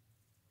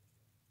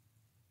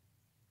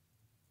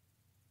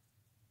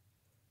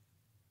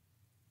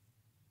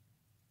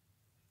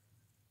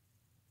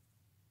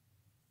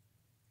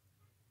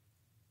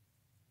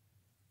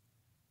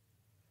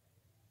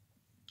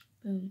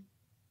 Boom.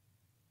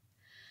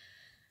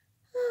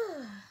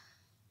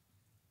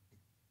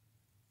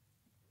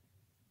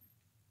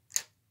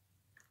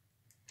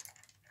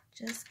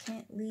 Just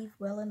can't leave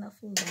well enough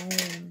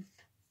alone.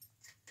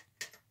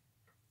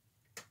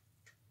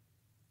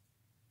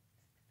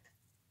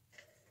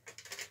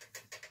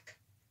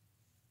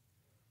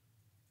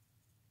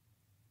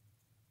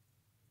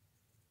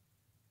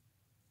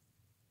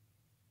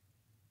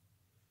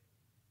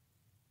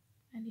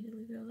 I need to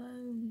leave it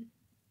alone.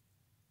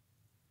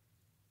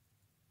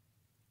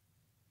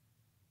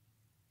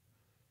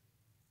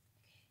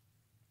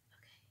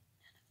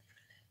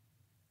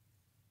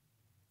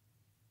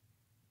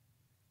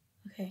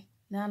 Okay,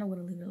 now I'm going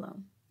to leave it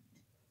alone.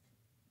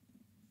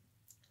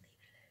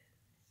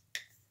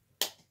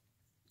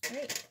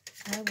 Great,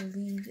 I will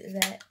leave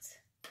that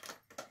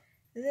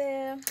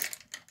there.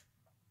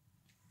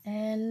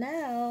 And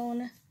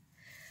now,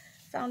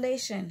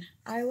 foundation.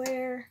 I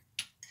wear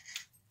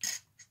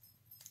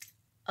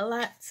a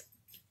lot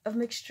of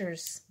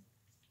mixtures.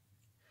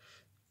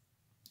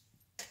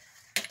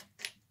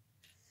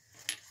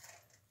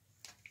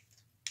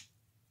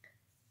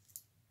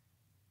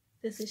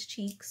 This is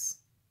Cheeks.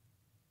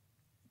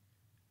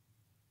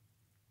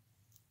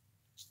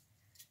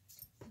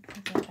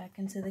 Put that back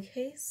into the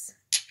case.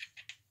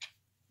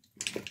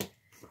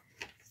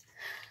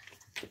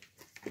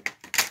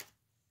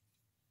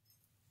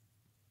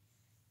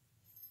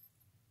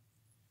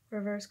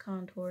 Reverse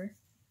contour.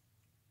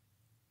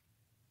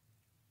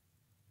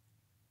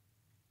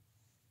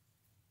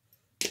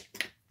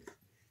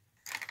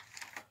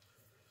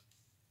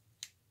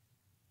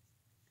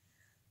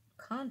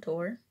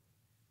 Contour.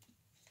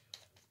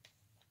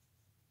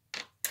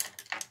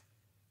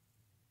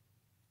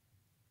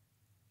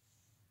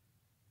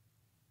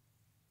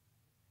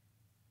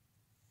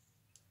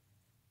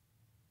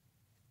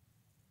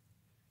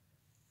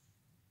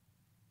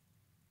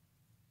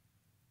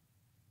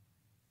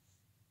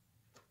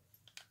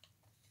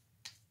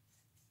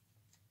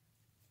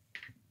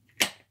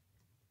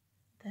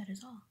 that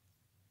is all.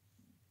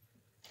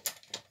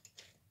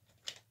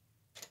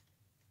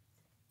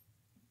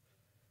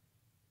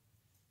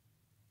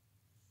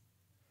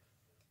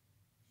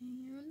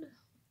 And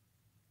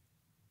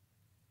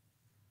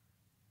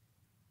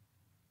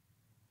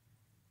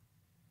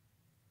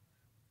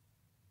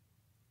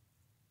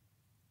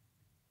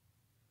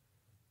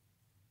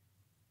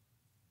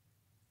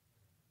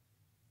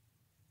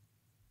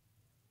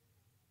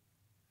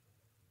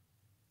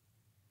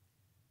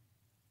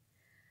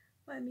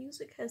my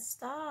music has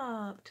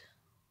stopped.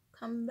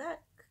 Come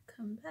back,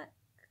 come back.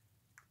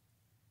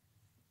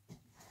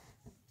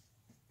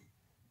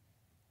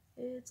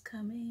 It's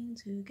coming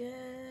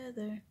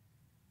together.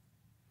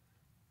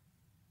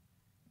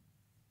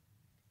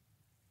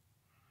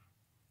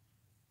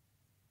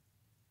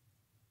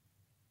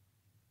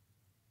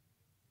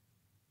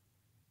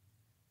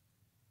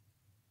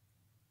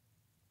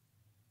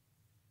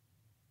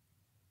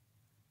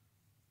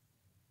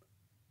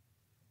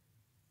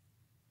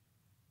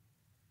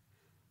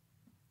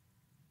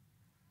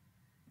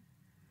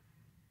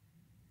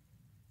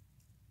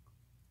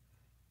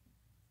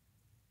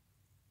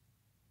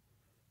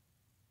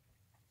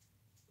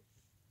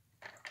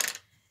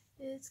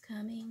 It's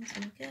coming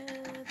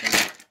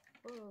together.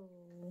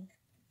 Whoa.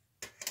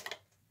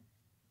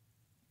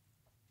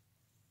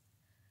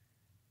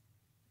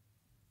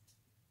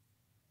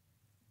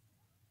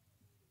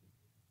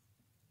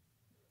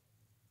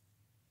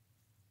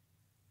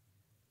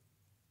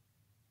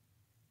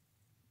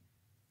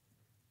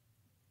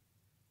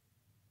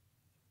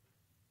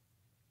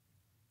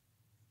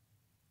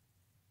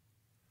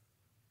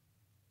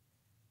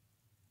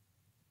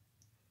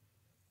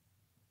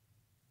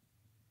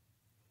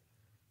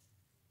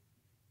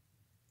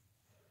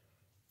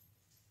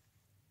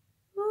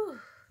 Whew.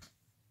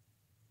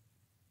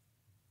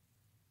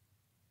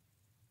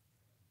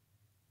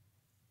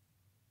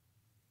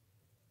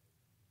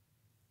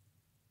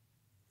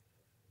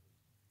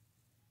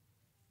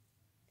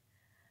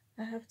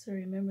 I have to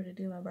remember to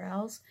do my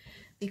brows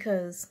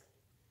because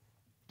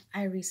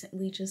I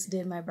recently just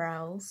did my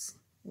brows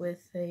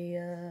with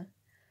a,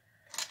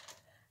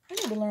 I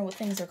need to learn what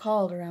things are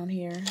called around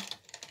here.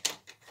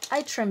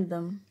 I trimmed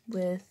them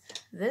with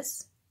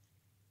this.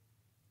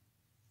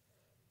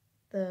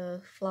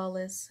 The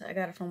Flawless, I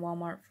got it from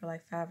Walmart for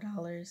like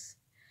 $5.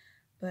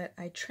 But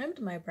I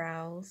trimmed my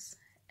brows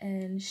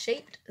and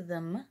shaped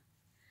them.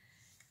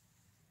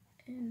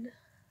 And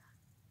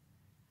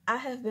I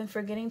have been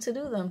forgetting to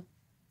do them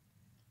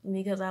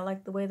because I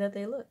like the way that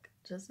they look,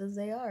 just as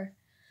they are.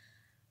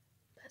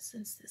 But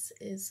since this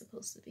is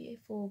supposed to be a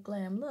full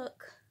glam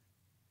look,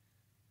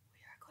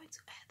 we are going to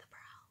add the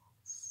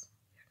brows.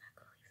 We're not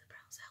going to leave the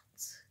brows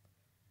out.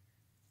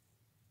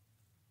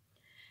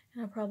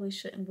 And I probably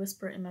shouldn't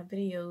whisper in my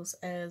videos,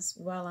 as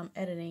while I'm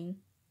editing,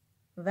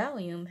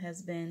 volume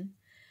has been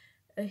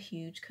a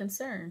huge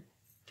concern.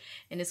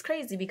 And it's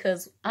crazy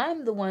because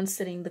I'm the one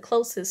sitting the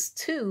closest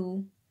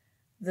to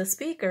the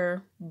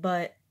speaker,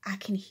 but I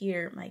can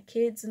hear my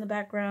kids in the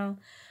background.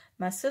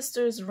 My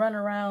sisters run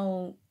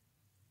around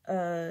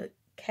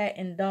cat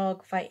and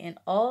dog fighting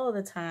all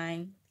the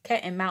time.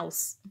 Cat and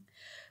mouse.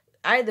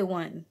 Either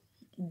one.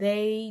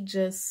 They're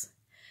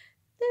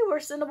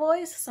worse than the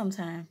boys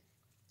sometimes.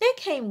 They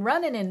came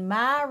running in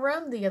my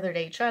room the other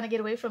day, trying to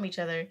get away from each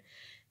other,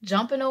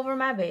 jumping over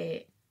my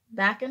bed,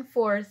 back and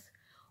forth,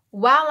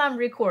 while I'm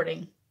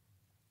recording.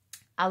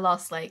 I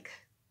lost like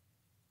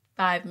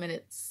 5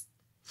 minutes.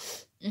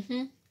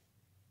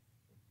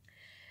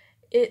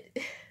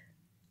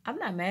 I'm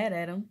not mad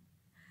at them.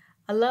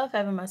 I love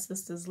having my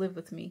sisters live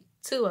with me.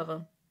 2 of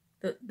them.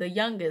 The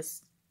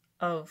youngest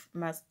of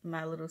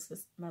my little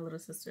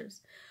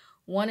sisters.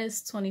 One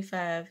is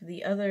 25.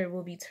 The other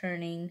will be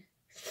turning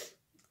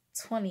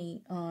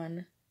 20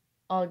 on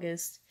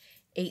August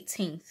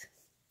 18th.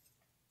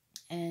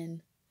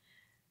 And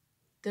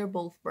they're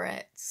both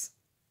brats.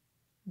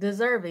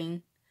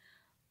 Deserving,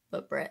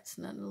 but brats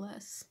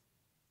nonetheless.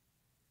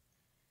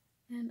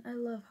 And I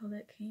love how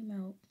that came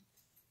out.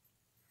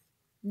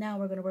 Now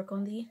we're going to work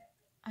on the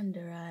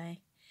under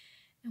eye.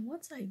 And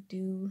once I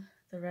do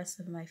the rest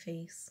of my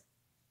face,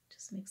 it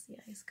just makes the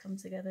eyes come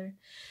together.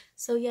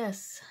 So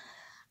yes,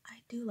 I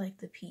do like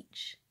the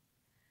peach.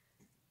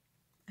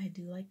 I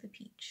do like the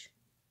peach.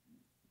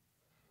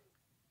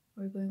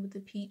 We're going with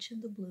the peach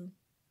and the blue.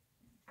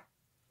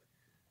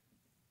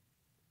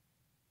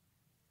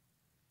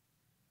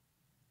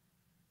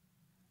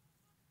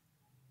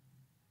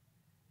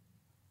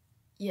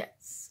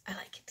 Yes, I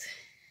like it.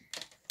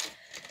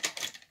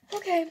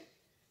 Okay,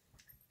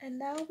 and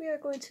now we are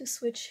going to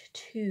switch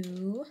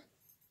to,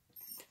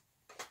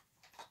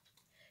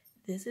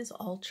 this is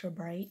ultra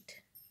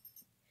bright.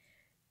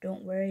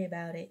 Don't worry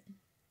about it.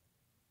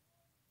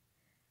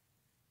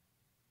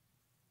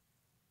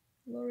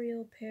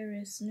 L'Oreal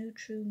Paris New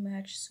True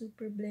Match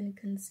Super Blend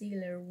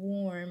Concealer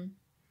Warm.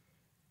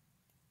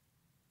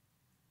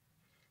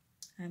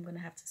 I'm going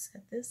to have to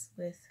set this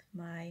with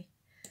my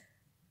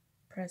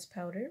press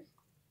powder.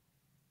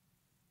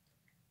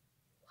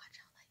 Watch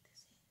how light this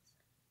is.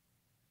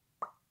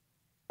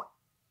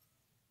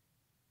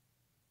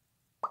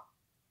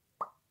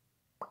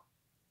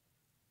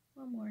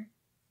 One more.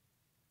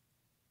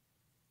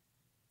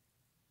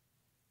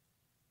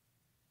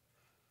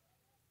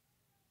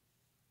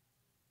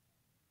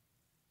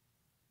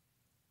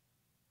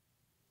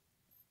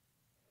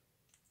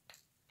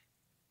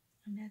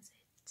 And that's it.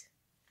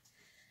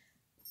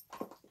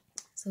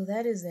 So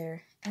that is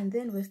there. And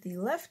then with the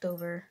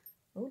leftover,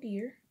 oh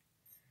dear,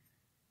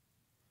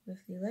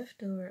 with the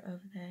leftover of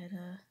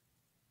that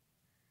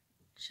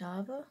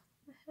Java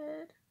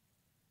ahead.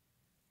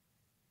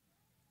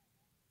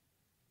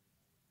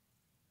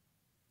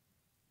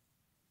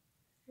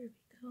 There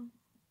we go.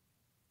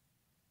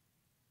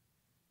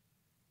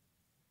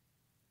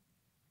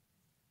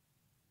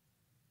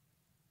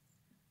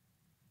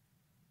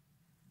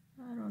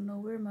 I don't know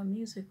where my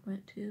music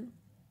went to.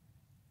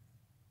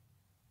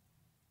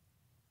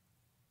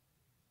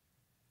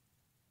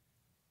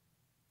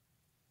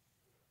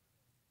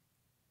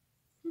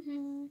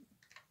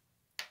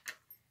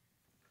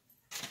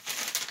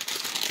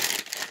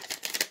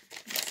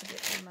 Let's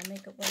get my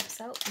makeup wipes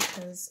out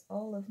because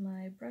all of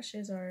my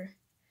brushes are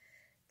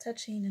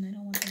touching and I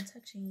don't want them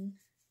touching.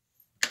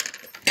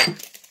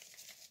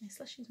 My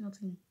slushy's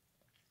melting.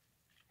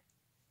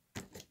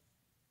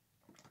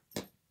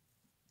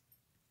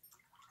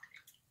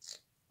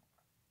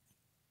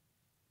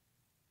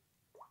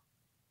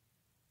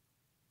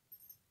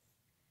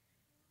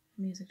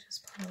 Music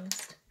just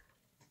paused.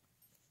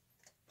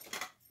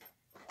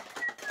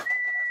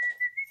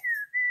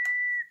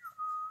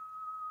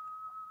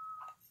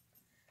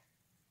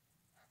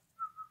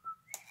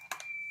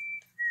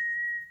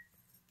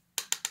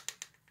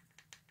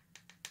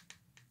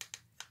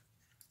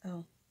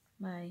 Oh,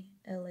 my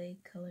LA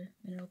color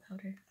mineral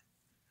powder.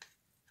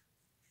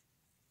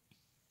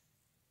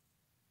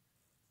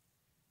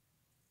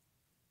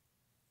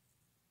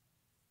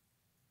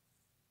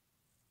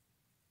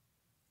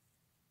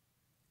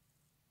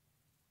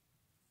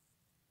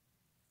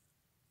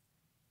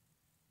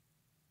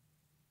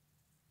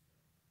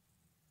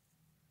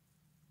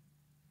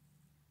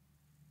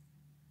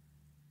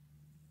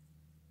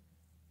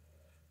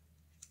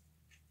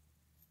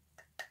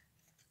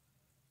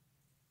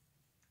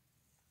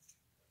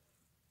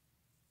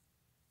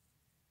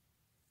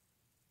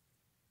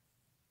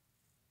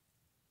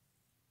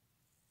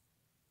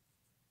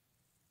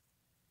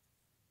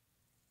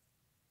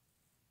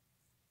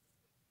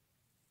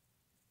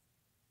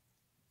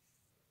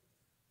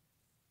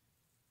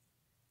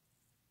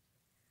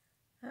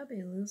 I'll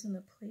be losing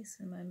the place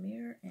in my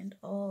mirror and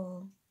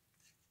all.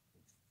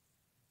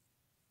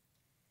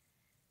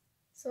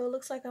 So it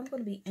looks like I'm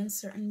going to be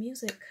inserting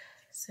music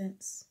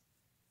since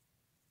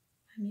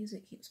my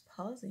music keeps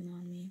pausing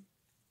on me.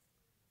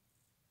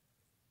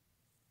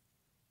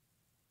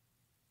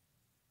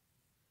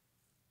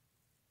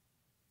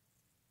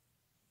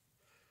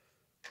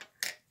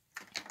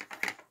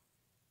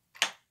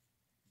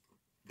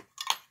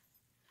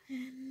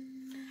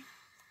 And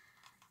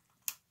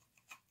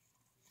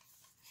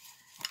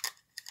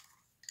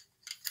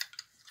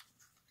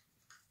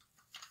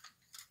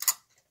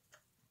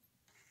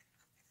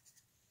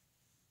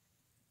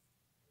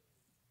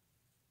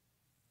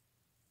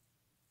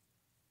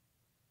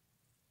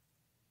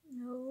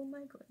oh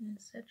my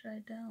goodness, that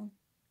dried down.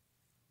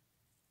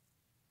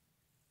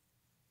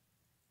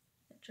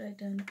 That dried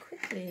down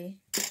quickly.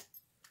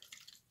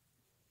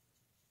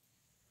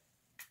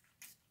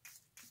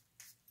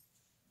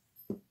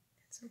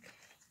 It's okay.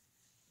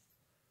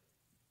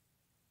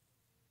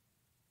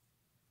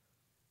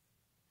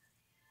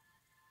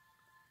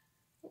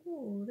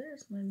 Oh,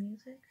 there's my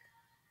music.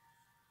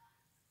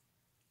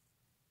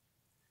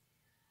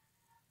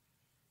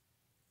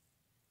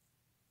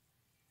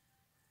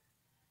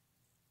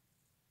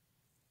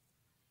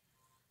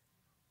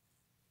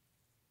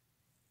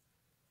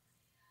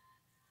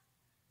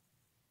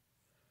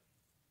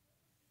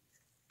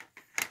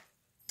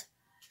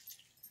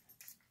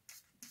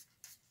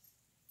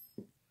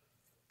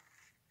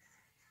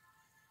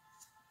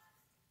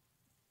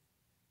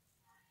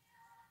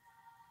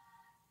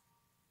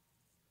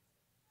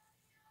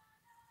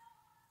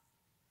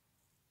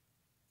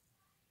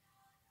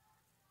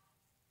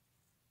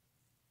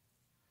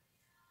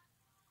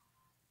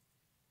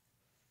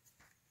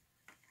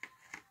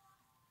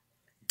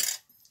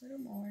 A little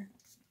more.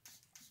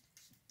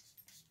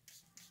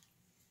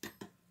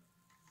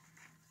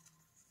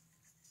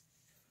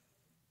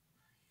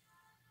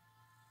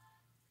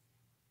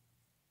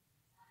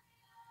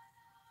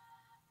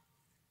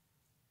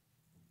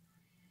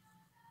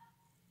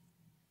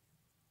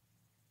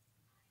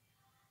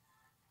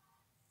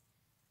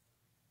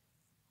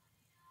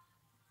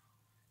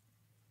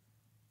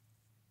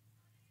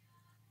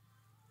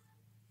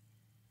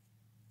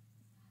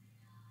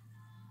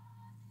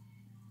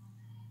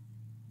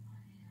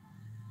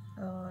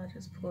 Oh, I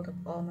just pulled up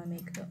all my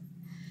makeup.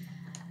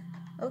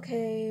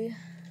 Okay,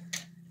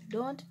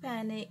 don't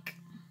panic.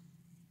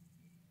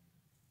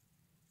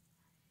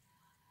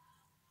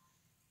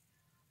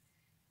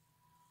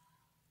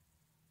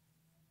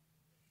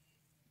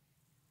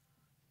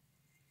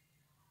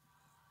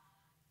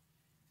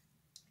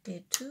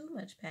 Did too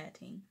much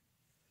patting.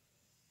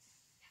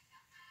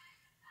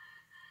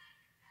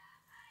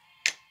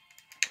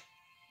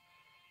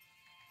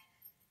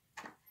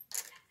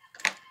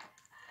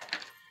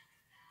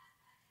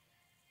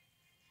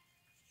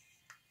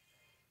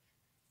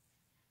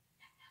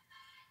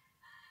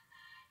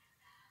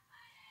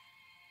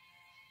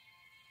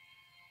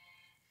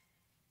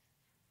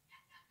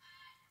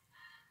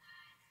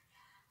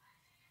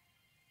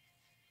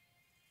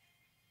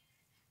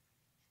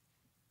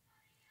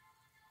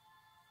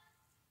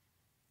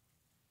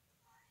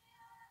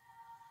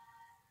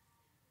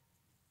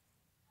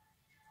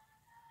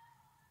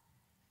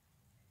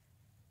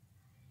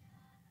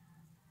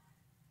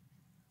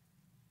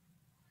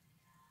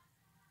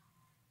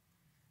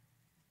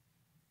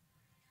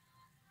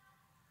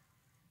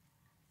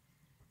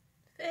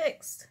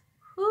 fixed.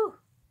 Whew.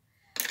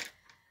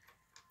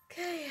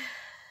 Okay,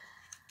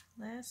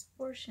 last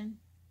portion.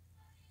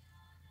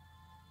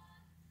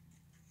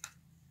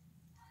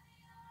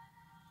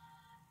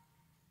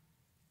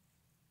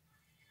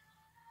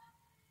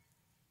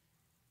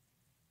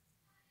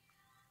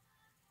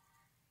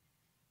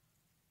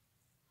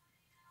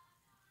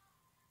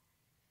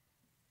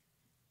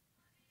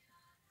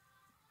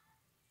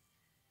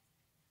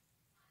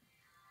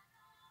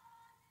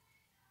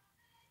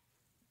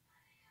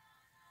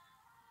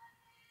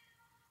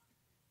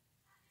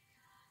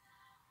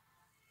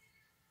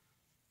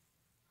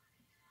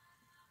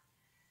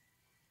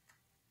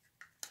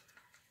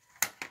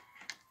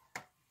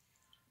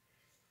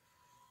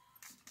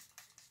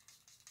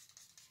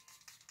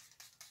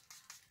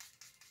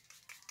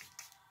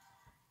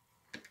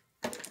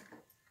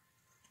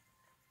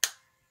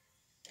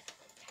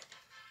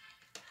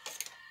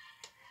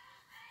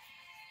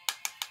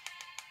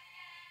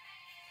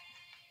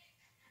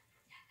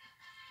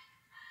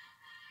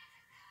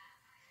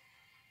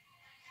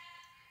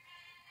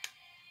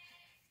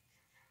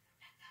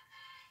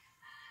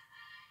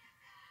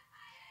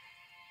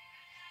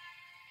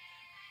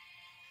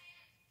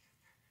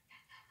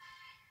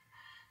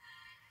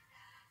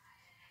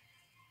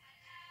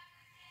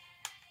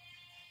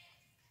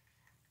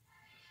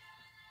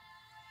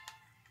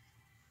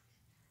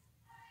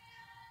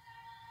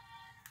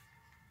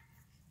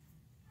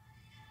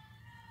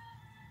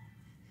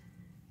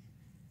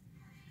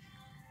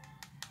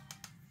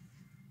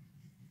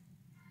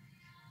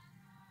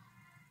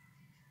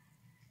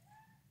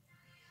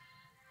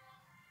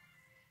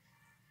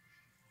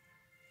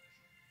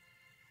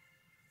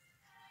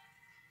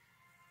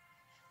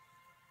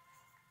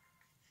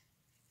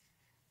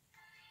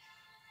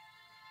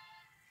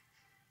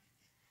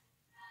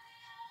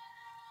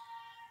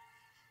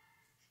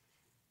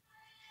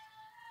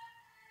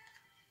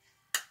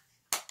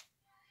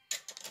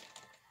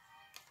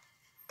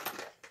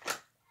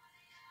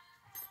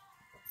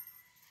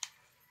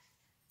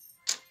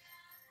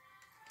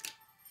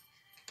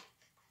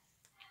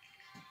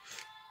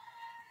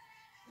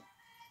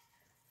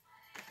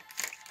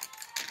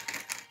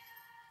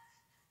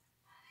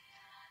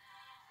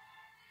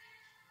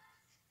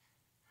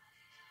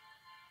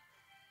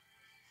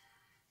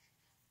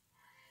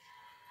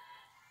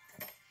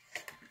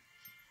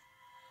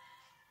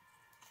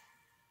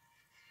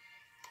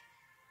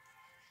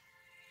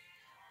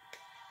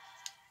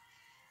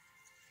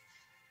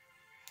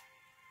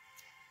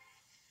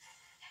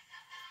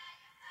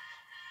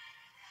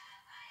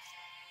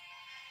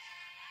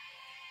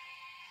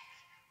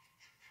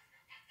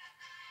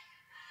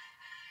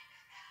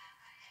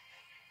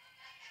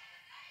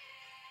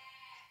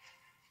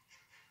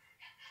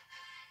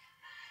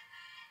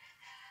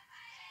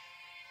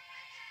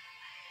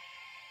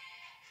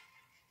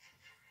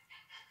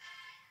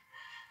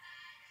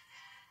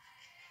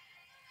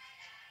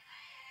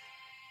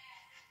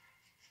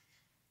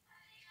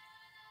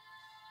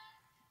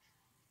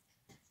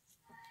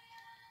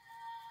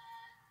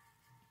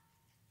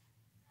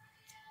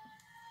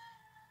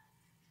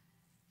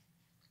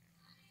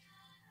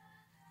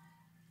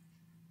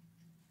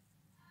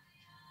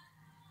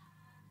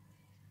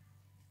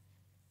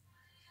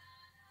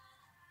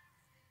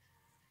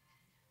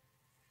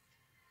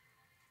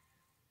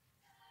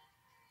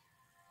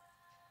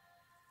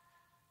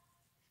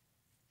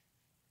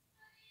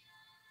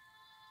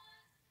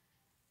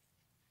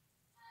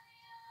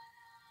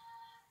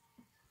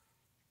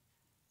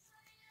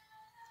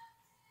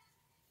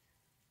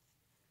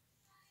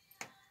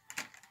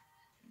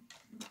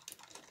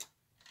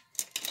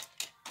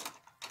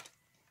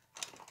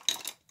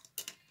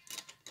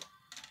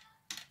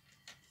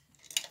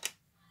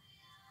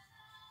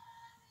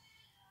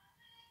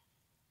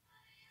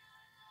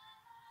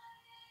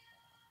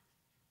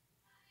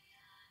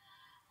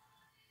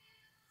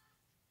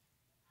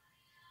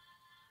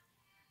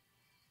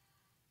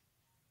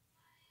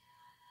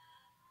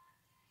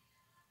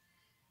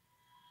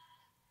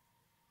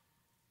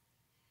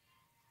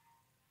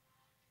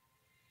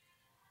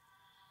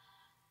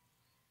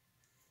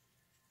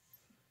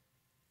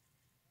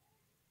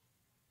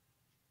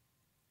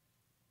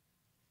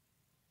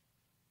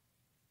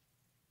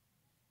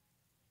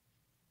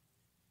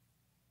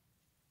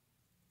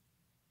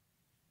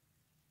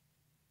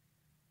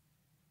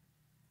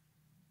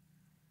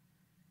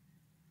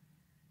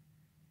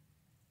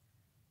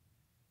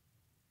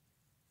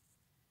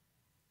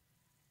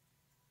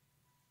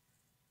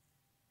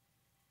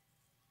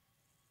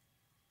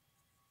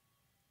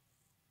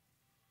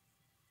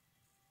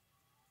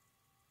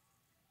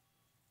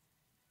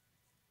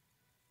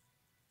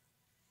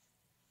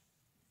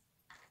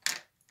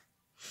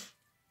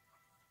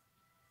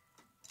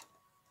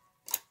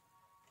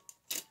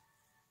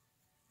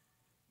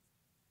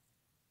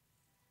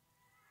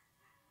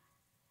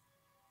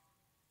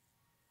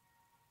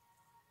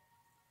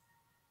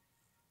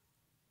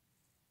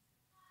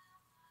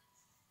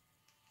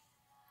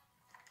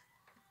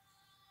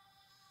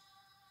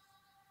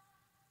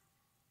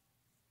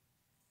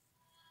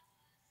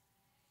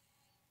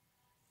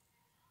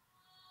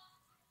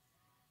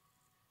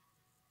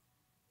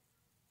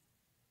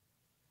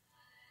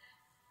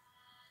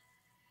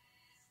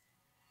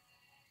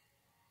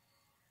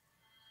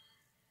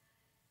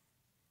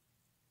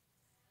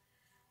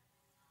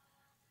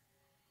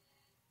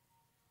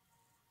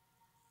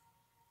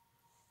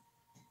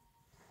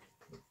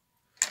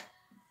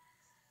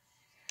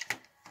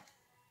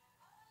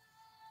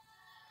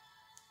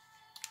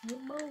 the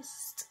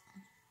most.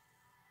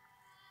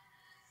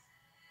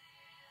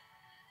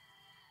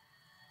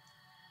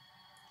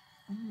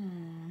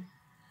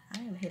 I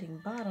am hitting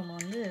bottom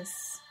on this.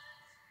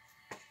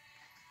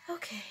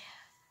 Okay.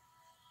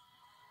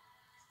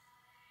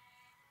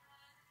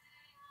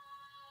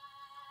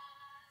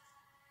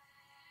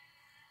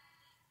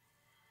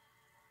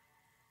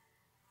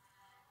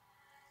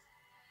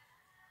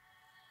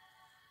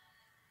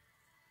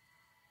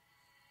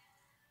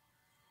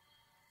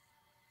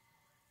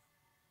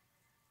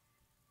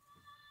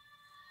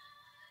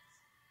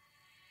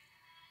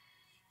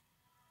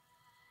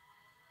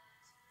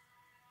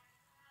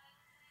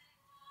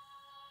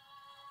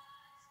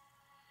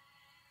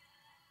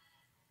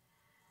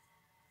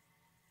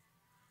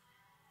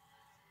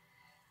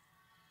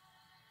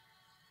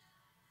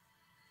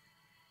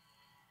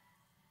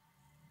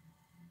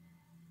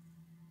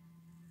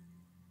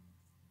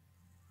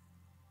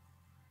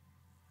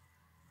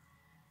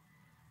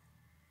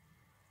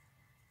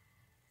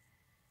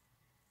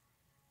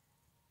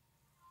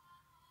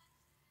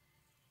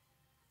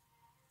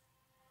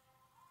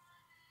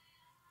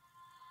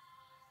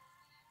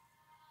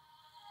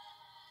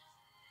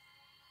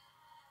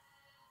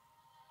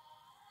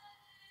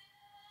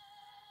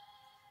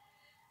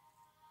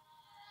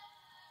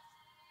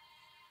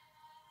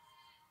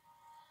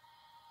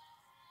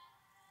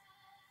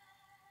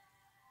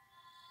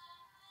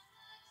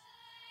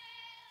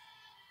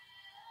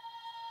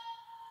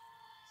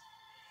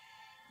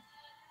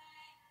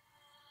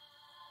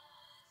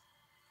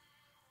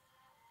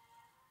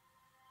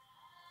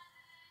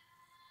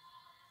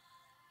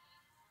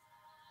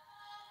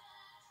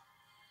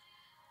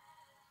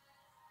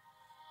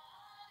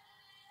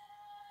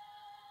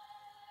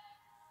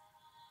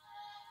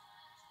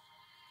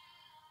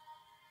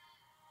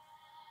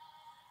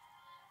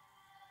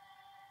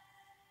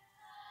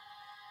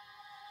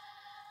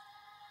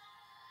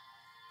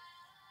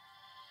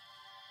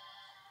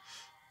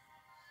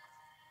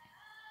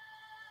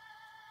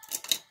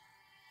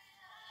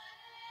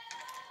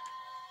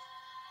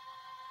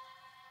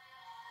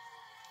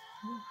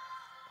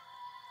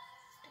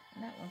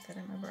 That one set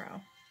in my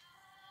brow.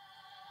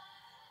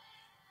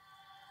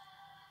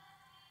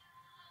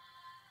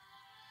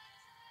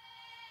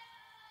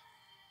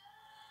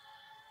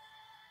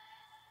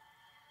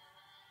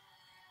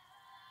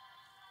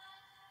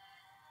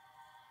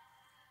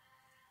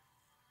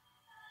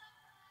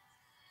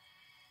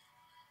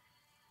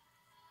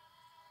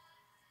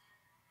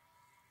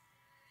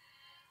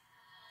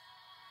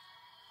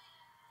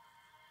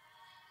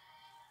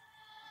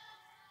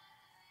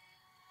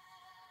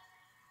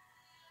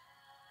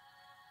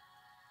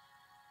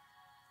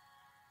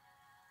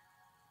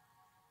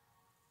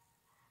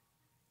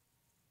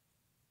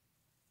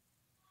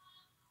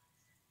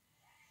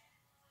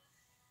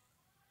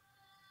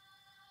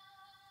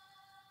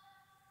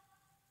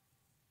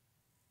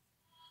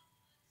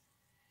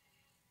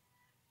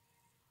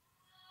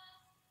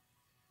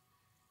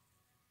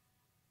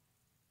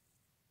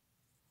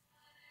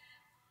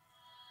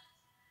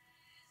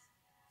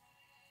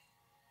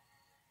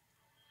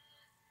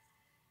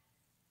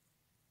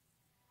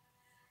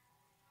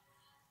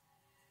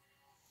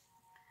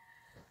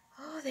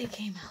 Oh, they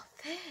came out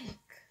thick.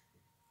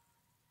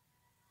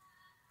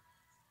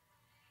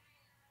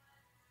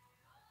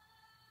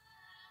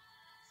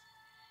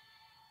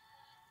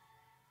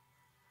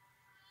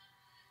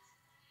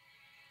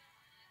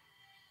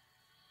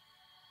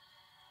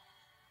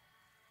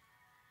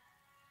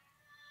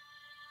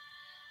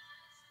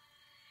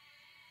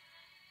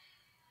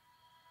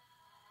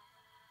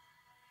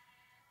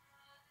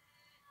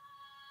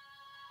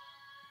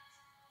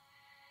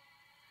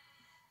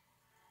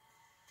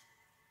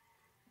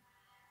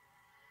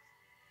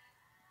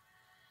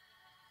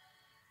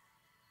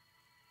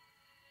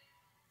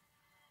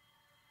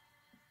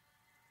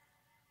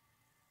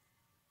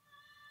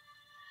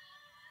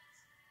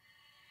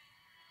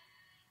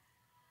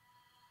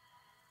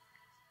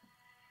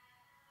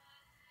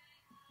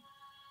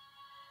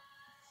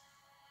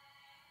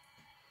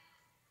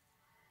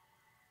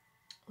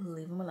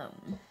 Leave them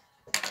alone.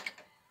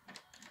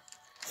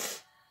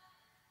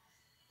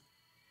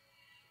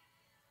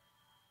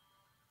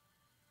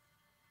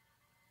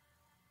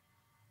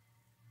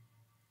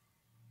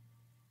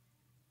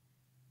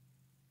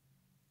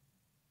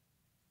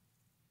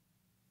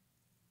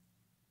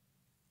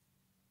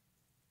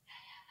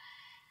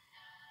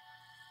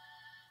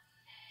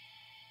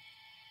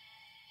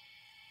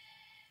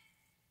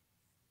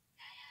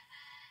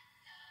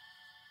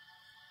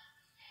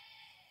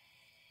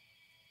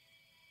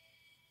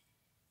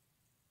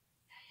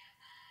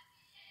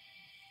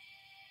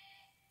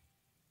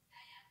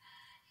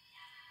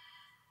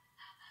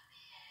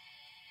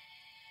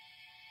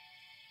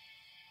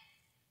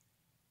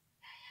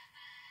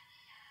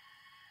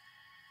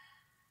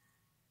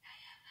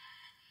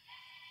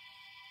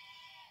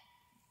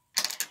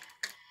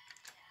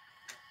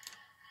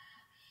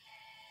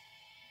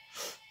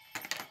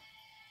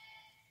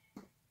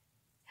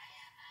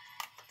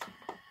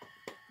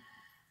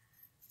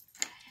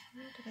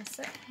 Where did I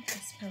set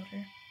this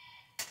powder?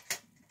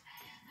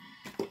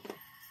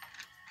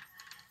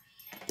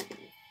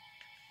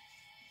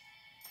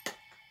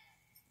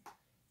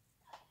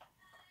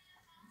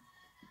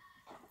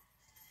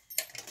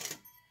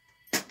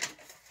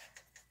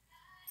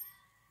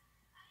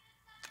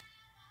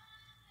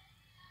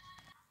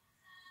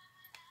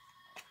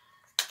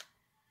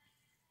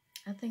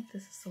 think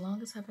this is the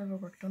longest I've ever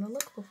worked on a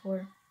look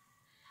before.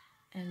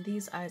 And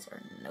these eyes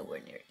are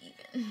nowhere near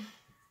even.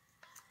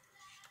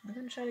 I'm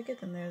gonna try to get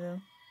them there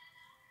though.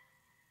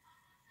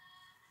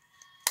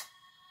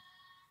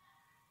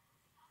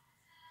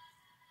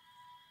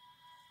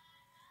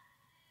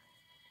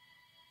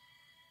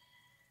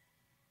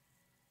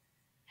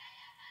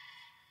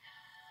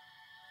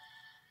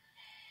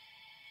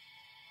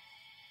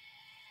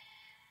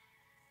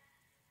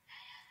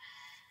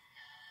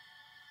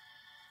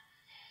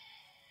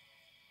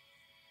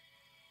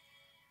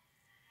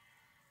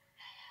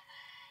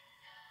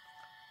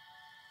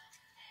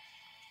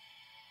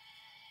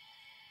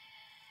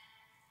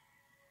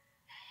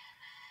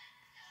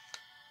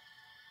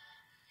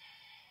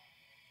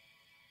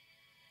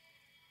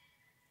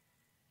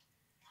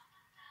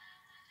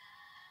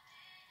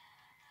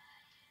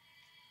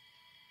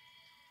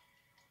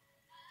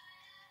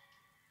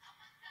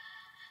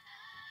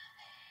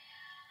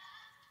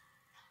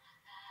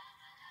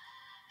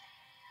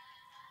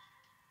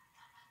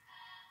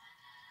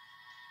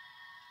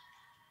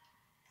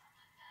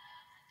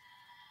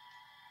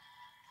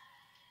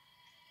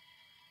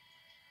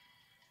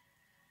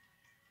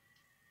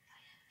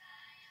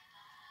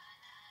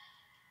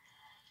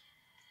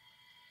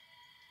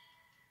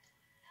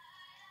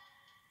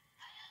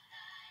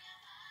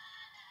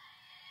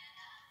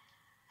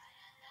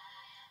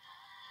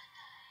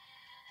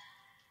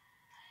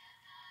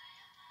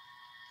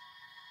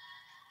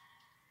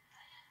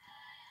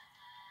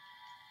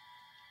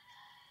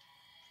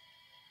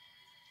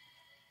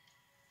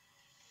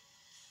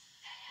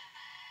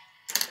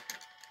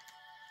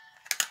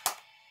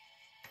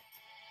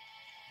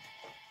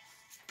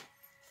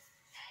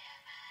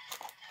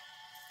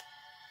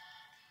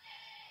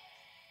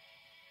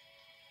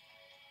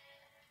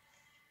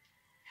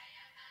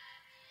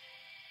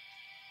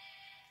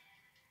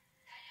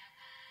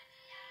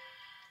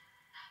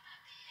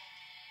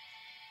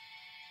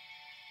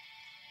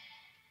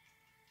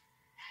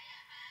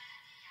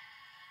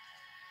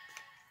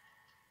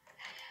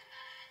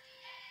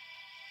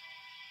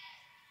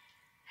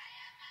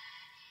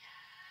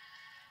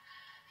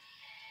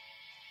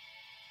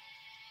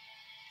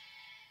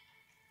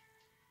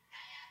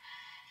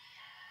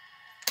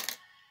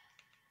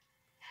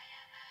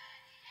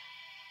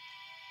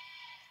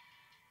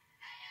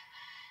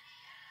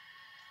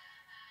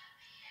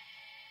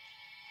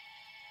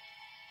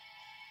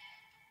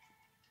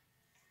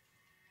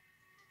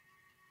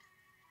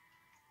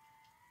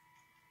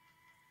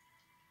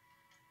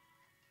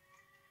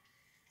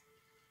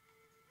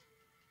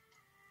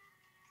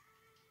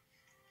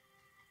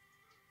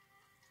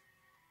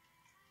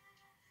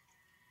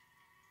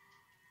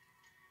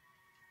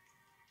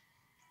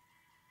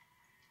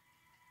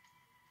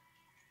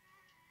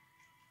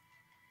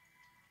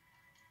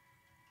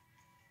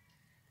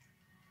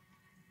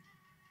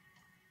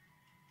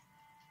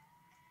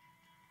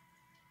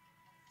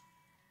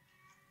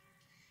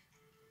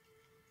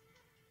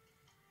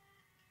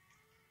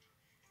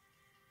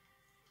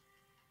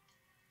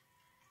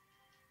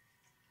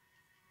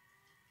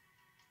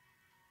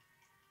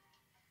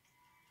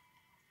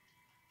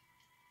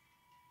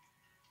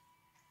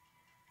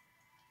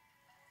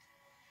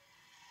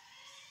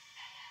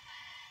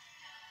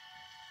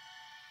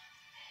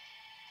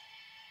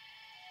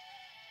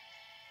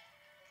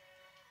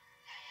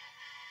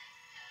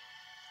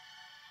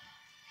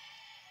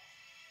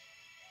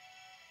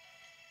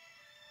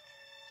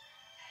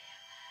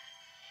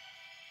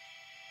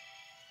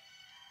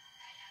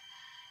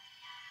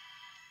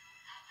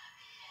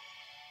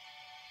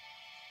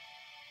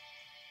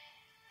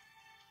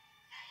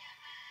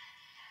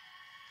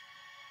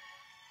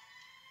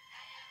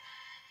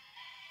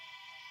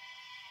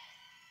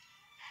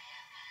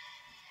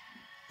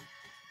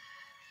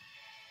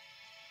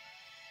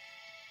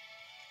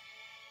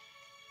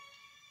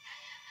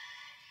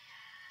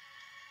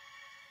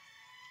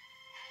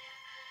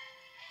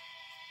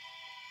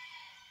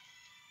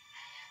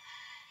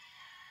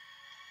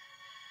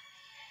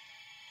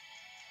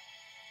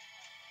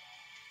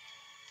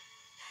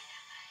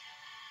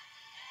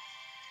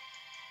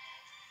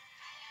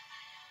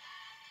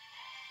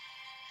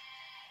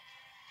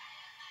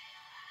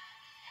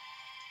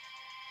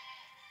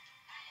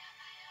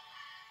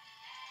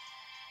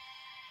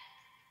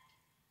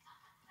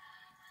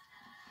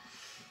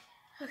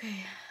 Okay.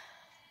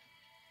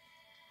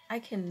 I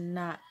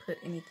cannot put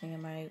anything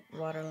in my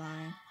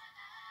waterline.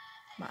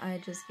 My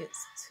eye just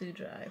gets too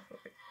dry for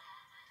it.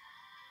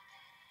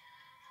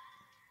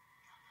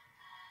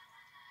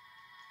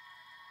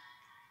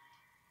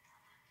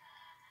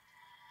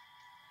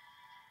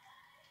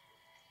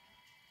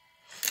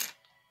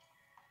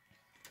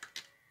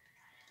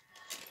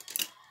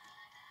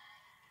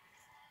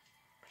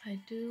 But I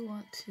do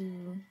want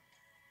to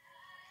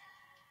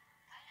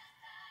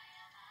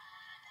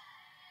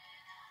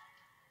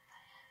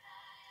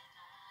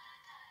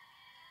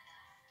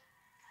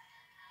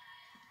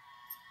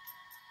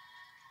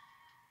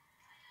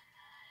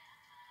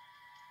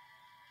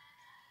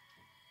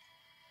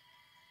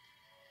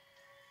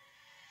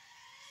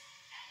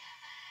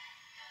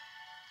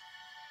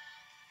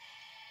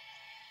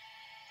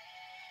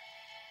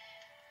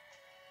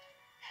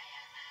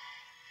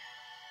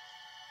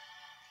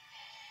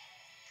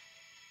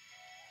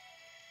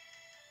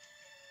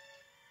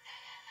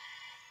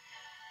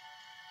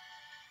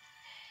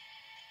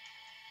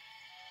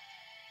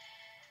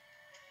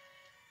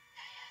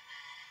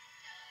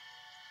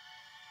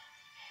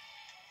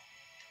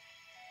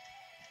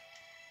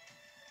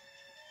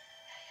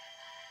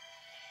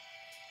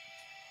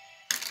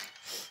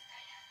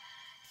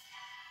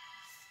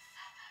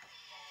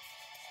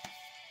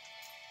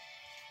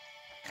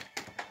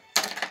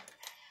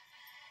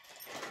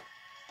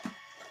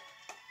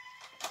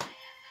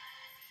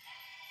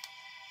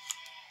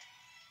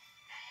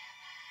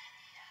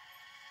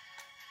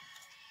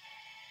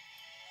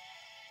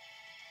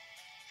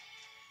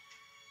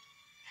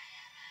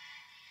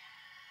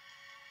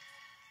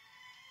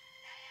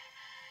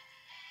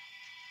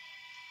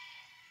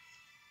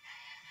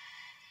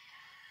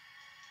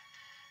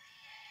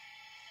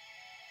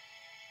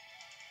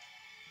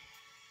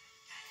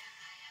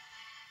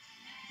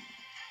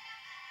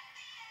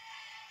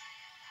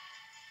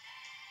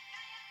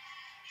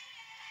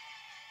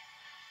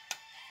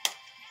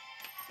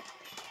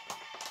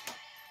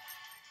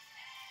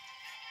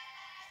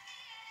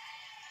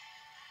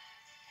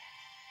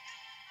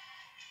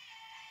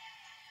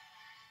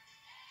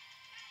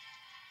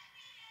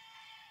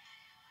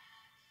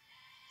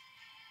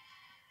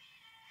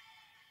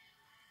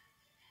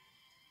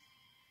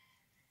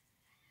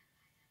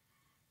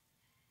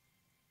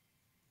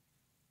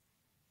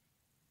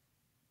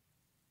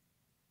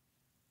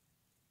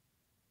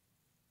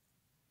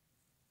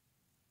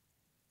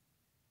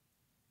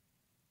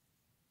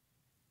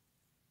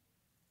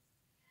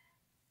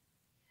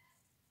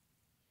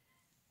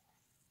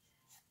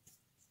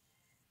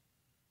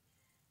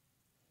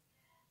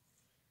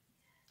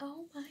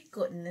Oh my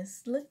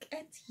goodness, look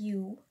at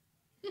you.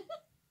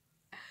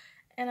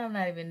 And I'm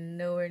not even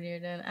nowhere near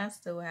done. I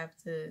still have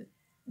to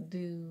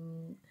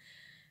do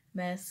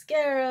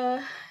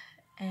mascara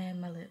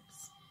and my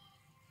lips.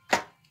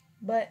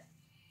 But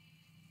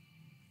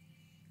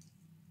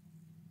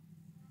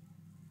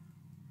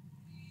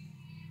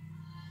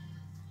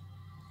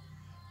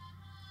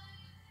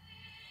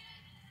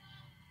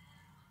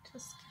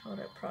just get all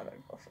that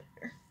product off of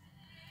there.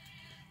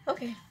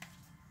 Okay.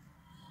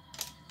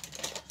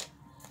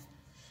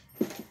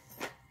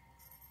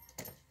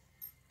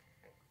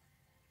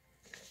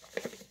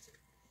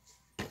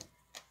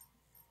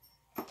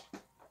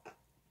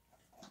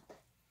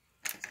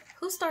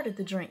 Who started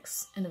the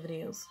drinks in the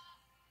videos?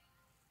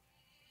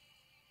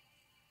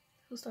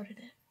 Who started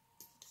it?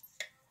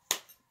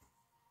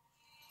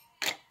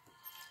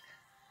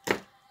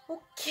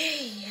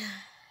 Okay.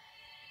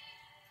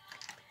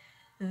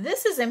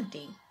 This is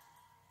empty,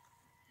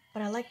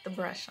 but I like the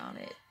brush on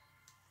it.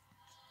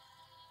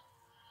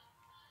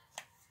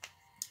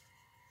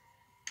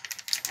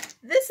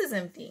 This is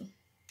empty,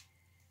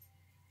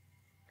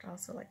 but I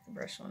also like the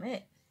brush on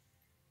it.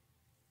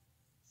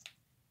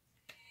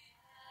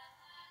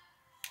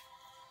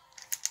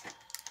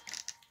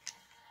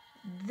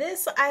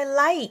 This I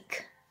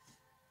like.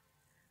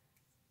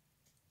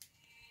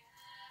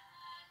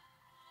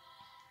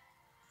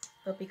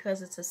 But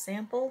because it's a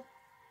sample,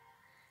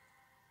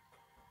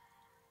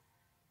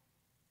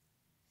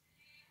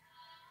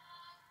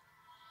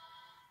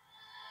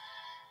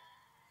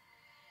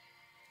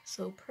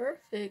 so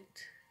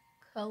perfect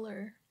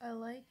color. I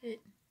like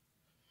it.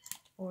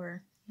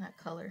 Or not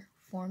color,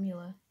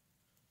 formula.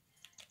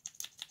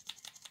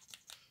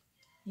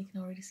 You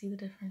can already see the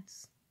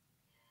difference.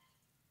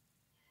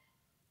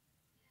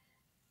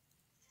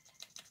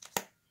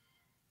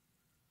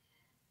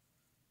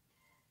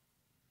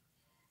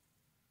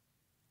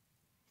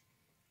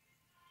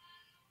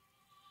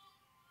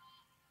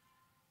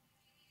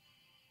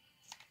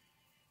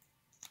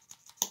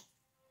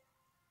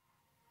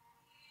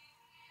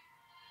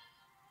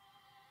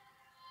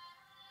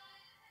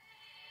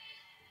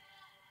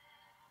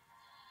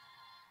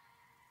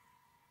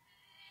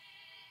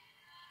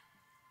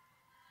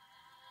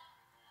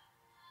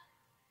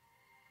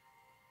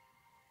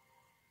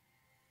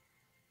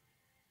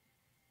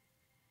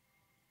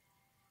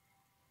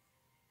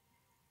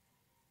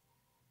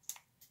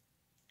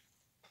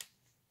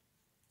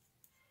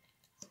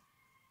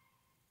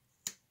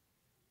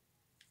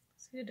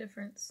 See the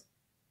difference?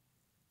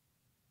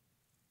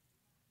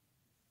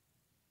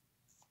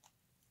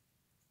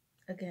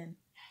 Again,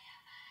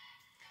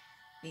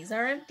 these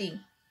are empty,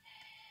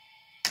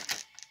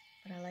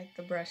 but I like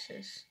the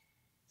brushes,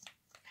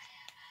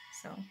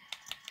 so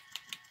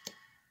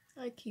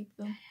I keep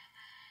them.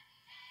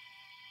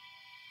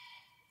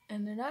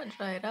 And they're not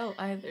dried out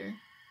either.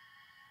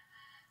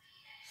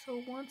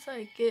 So once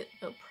I get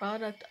the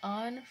product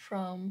on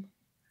from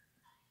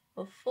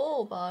a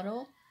full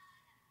bottle,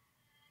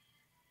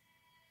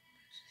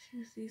 just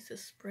use these to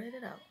spread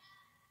it out.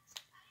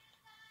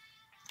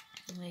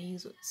 And I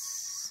use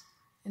what's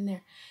in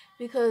there.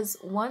 Because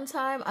one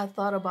time I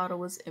thought a bottle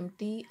was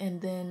empty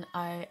and then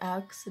I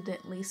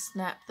accidentally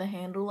snapped the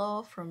handle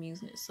off from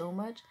using it so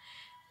much.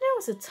 There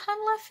was a ton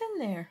left in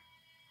there.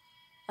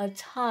 A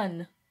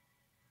ton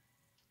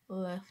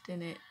left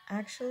in it.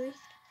 Actually,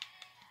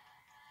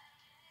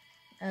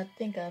 I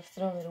think I've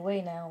thrown it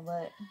away now,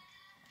 but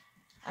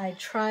I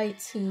tried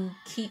to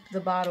keep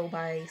the bottle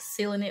by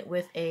sealing it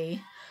with a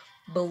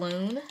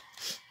balloon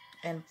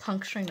and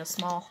puncturing a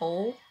small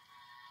hole.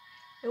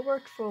 It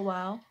worked for a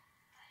while,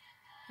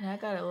 and I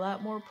got a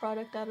lot more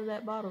product out of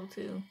that bottle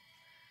too.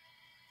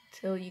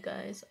 Tell you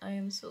guys, I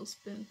am so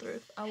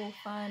spendthrift. I will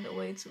find a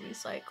way to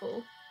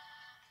recycle,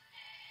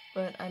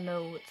 but I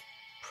know it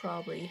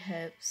probably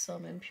had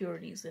some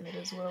impurities in it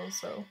as well,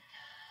 so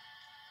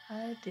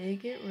I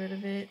did get rid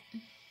of it.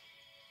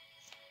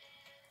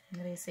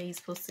 And they say you're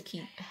supposed to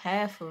keep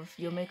half of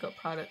your makeup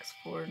products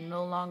for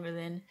no longer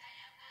than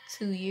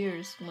 2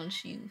 years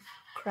once you've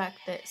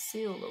cracked that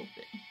seal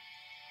open.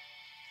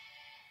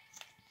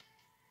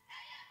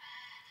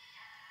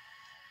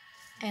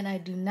 And I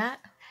do not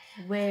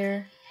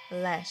wear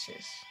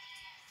lashes.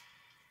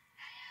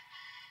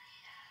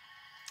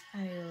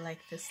 I like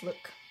this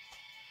look.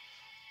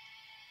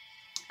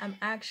 I'm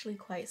actually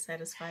quite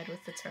satisfied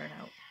with the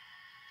turnout.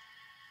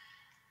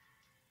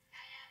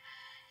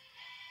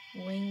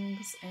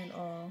 Wings and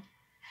all.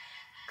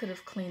 Could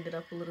have cleaned it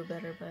up a little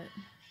better, but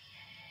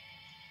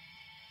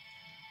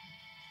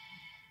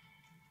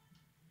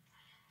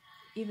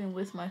even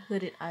with my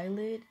hooded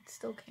eyelid, it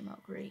still came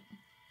out great.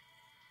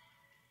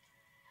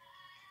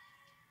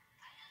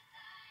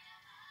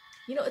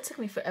 You know, it took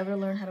me forever to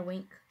learn how to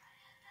wink.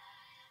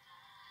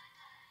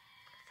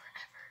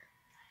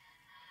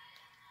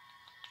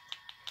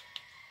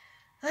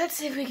 Forever. Let's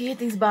see if we can get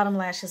these bottom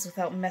lashes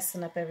without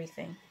messing up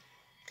everything.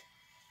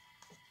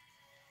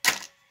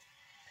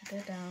 Put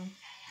that down.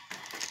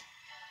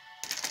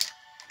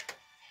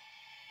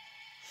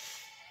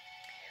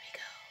 Here we go.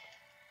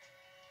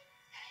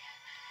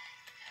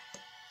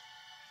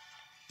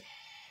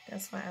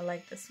 That's why I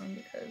like this one,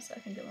 because I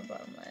can get my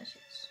bottom lashes.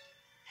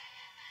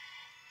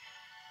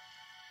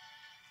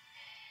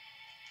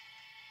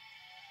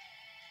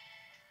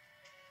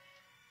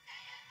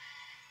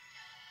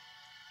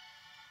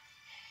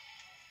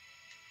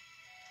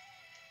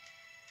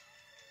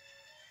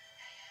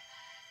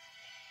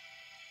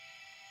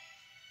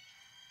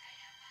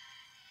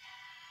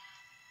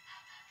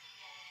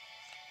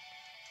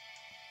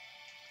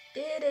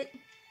 Did it.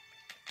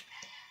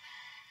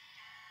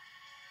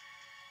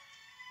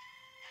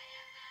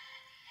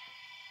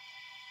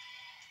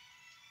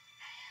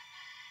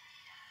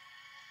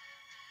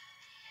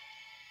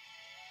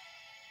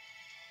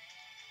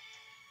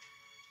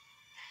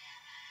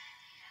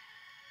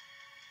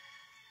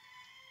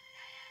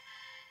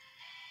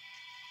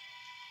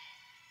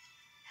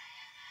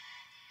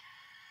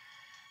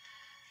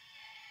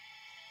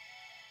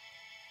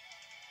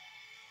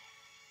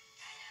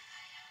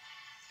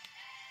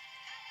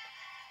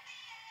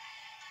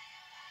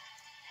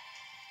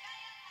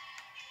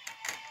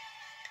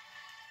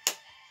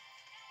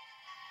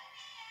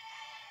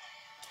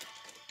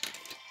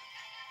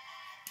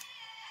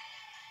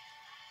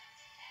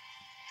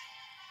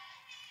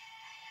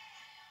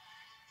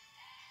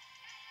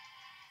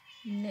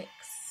 NYX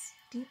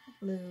Deep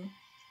Blue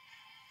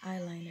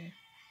Eyeliner.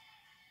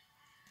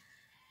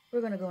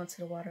 We're going to go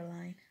into the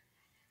waterline.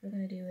 We're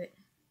going to do it.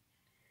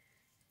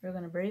 We're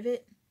going to brave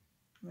it.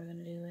 We're going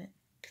to do it.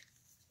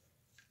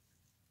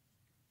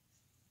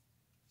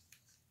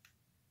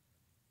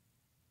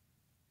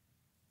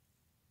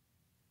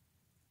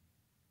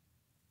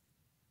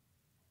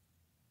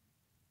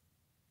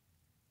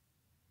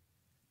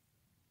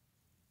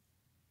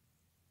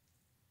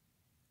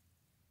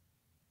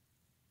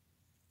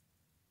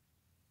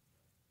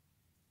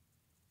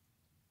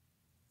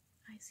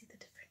 I see the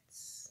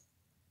difference.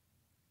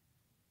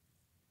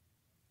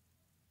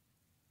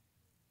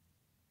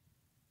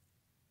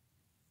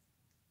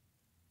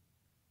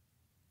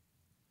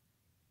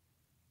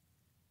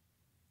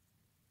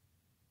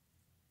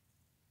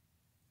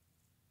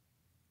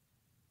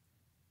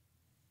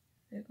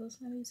 There goes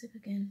my music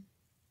again.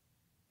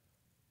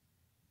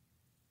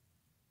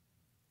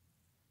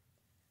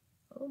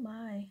 Oh my,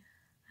 I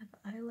have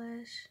an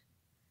eyelash.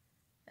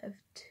 I have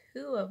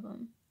 2 of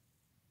them.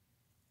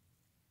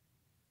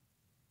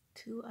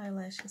 2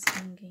 eyelashes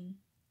hanging.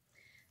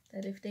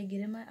 That if they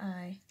get in my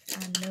eye,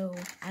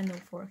 I know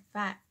for a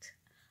fact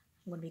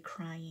I'm gonna be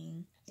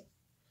crying.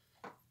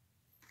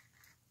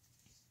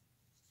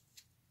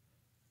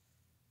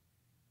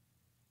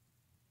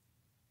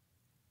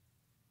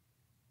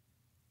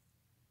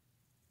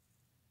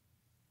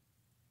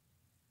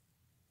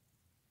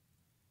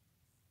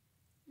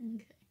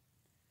 Okay.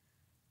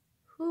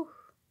 Whew.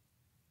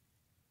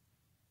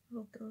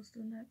 Hope those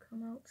do not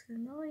come out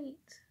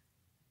tonight.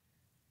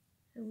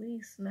 At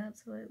least not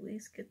till I at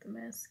least get the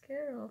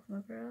mascara off my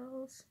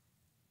brows.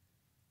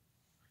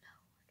 Oh no,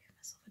 I gave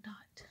myself a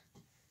dot.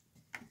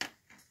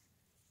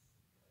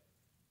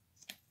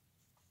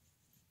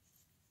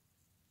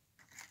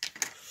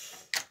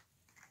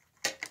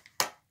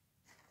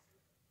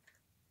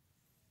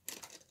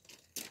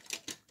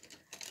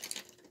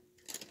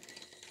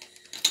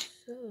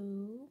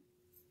 So,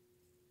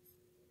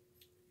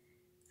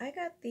 I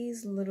got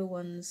these little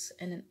ones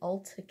in an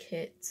Ulta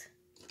kit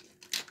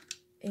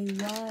a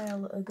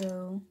while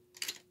ago.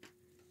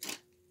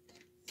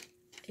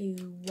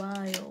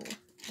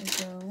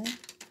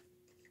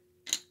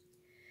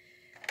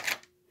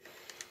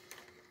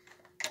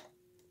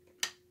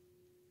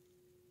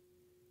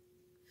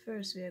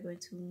 First, we are going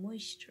to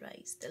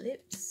moisturize the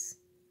lips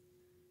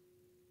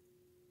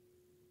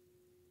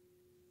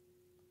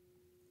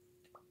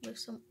with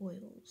some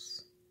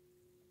oils,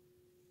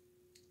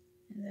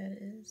 and that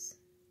is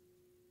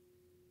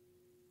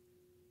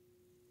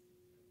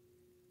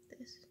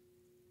this.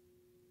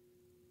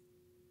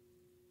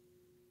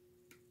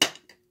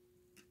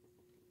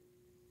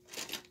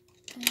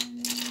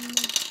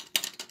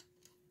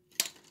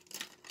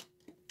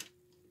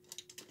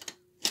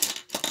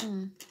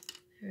 And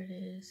there it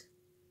is.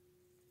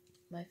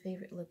 My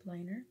favorite lip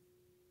liner.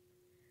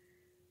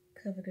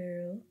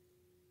 CoverGirl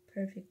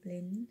Perfect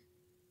Blend.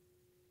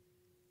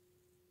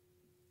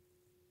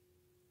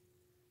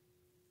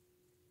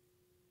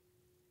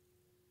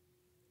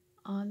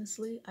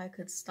 Honestly, I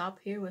could stop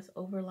here with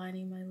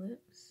overlining my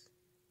lips.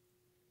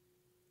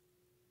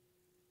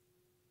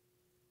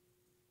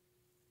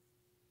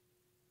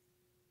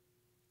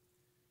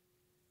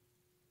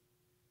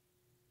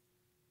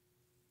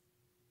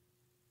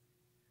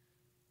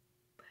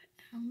 But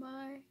am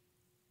I?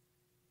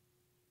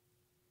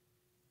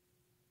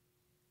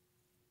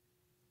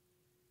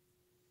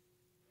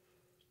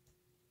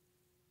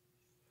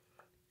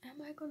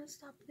 Am I gonna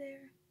stop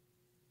there?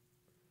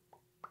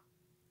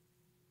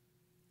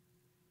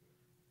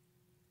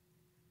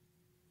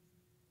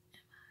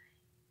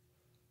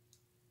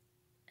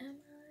 Am I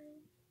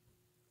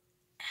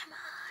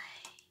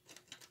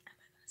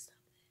gonna stop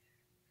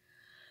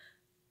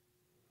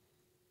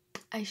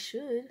there? I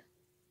should.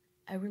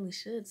 I really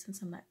should,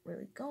 since I'm not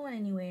really going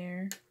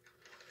anywhere.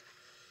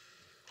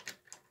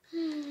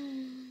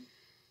 I'm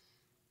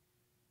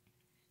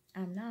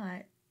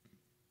not.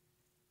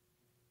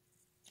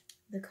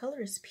 The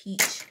color is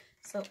peach,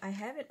 so I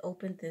haven't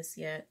opened this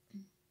yet.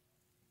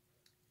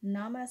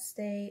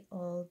 Namaste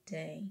all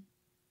day.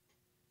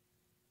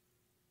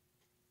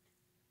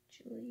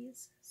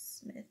 Julie's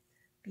Smith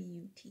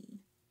Beauty.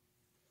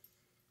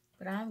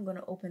 But I'm going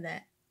to open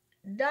that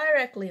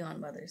directly on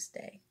Mother's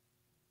Day.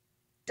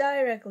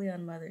 Directly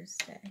on Mother's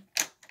Day.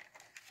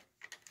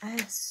 I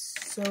have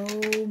so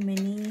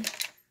many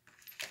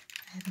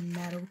I have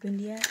not opened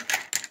yet.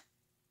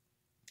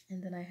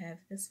 And then I have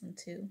this one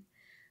too.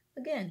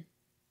 Again,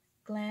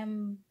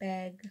 Glam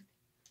Bag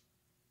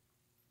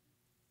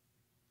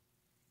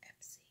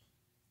Epsy.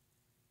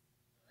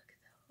 Look at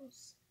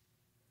those.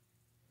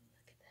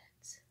 Look at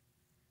that.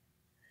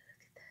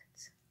 Look at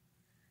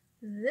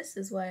that. This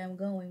is why I'm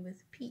going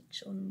with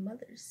peach on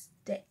Mother's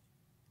Day.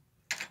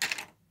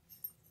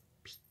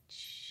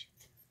 Peach.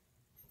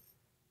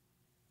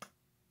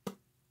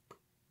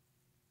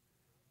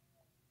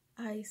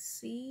 I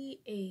see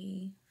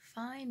a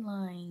fine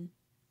line.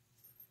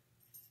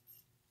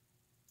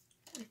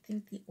 I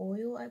think the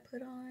oil I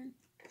put on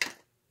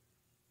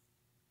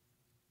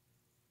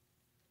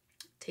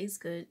tastes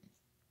good.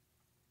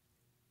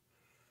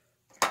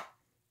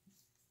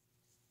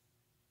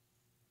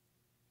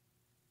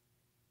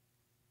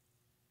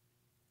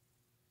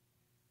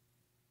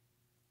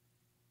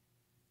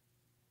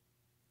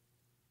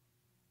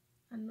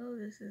 I know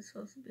this is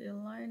supposed to be a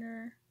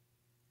liner,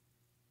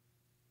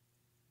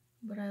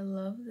 but I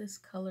love this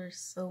color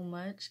so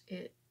much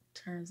it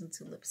turns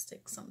into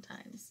lipstick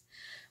sometimes.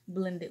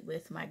 Blend it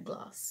with my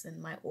gloss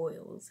and my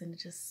oils and it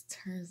just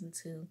turns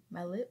into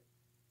my lip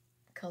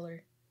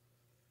color.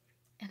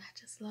 And I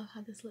just love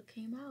how this look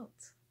came out.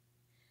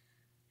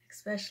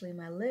 Especially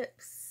my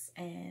lips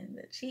and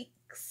the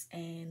cheeks.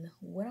 And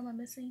what am I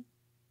missing?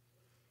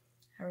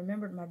 I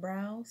remembered my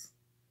brows.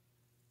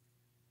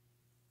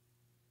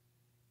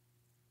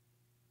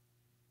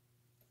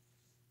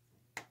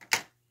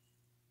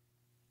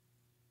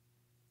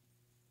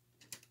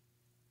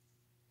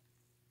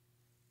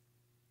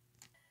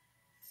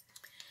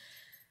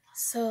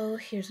 So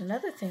here's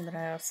another thing that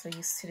I also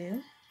used to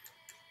do.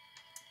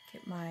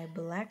 Get my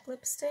black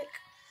lipstick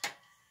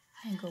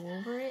and go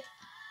over it.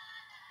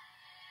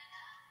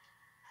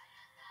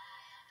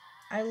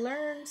 I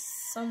learned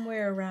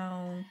somewhere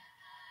around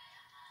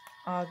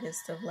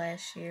August of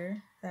last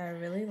year that I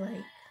really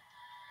like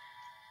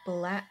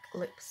black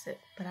lipstick,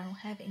 but I don't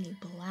have any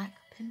black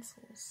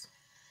pencils.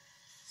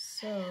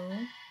 So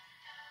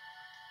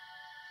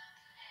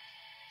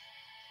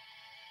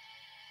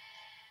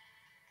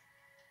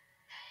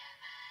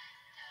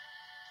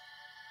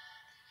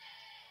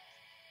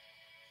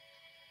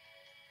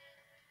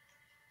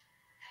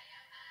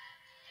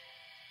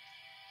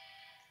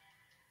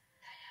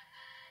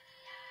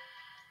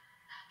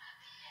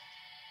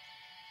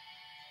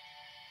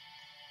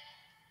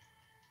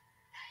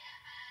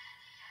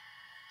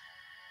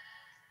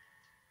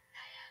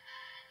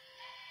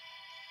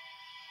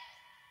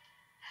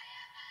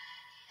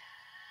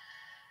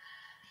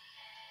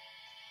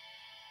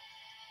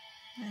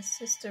my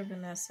sister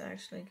Vanessa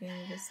actually gave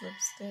me this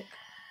lipstick.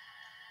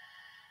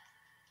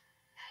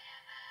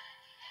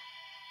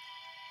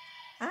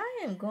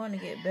 I am going to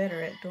get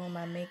better at doing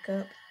my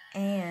makeup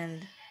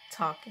and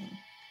talking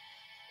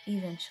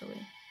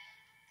eventually.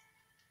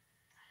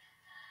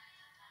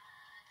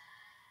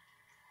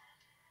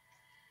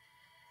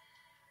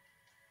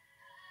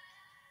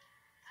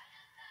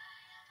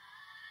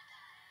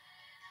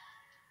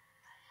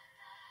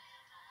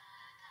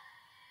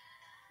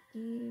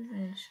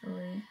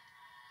 Eventually.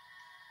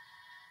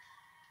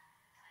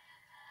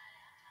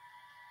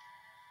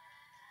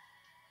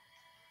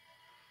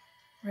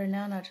 Right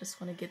now, I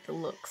just want to get the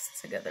looks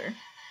together.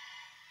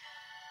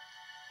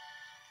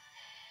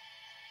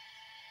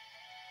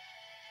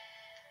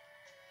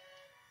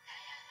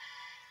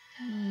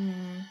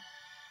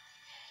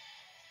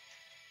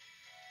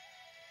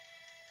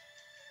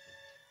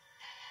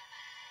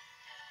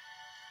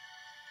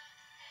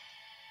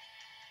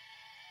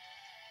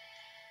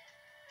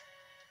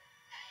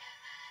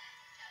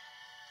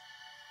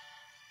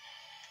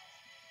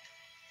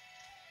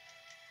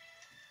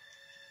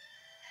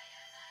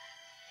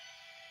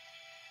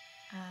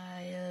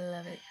 I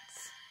love it.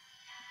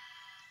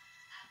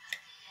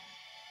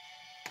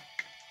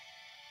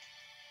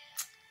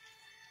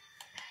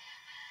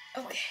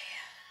 Okay.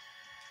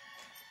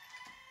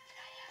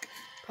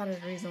 Part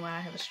of the reason why I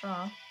have a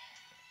straw.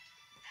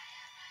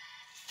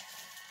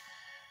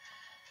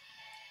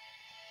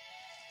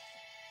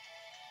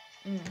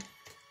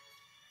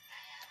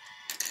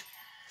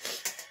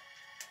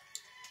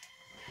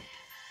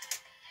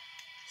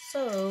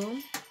 So,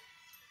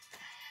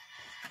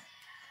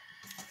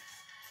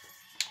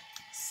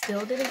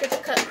 still didn't get the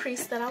cut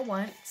crease that I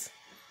want,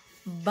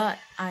 but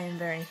I am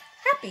very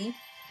happy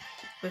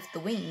with the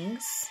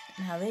wings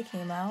and how they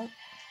came out.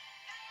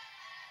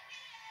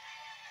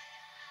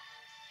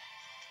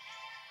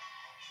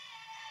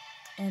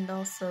 And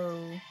also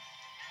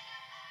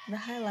the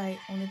highlight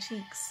on the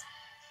cheeks.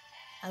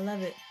 I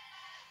love it.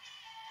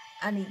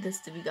 I need this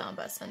to be gone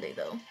by Sunday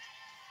though.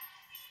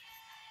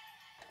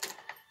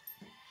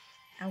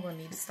 I'm gonna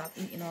need to stop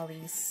eating all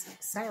these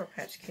Sour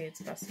Patch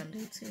Kids by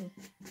Sunday too.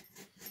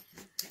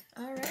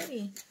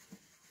 Alrighty.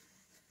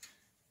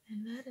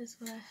 And that is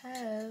what I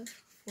have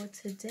for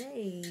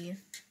today.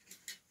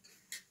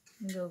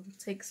 I'm gonna go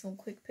take some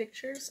quick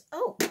pictures.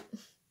 Oh!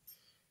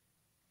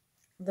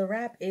 The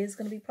wrap is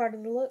gonna be part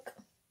of the look,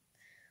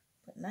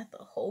 but not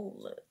the whole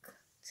look.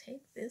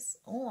 Take this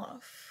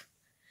off.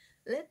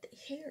 Let the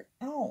hair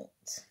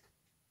out.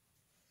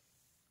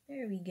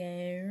 There we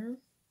go.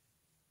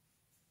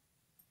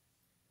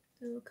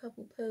 Do a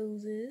couple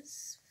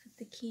poses with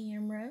the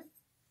camera.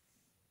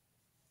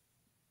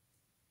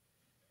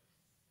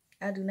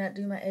 I do not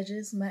do my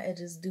edges. My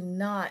edges do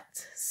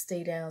not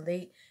stay down.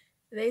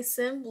 They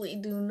simply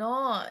do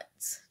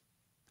not.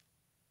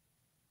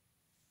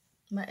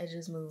 My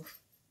edges move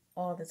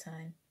all the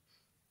time.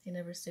 They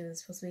never stay where they're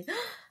supposed to be.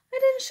 I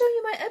didn't show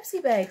you my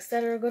Epsi bags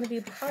that are going to be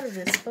part of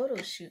this photo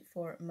shoot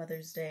for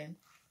Mother's Day.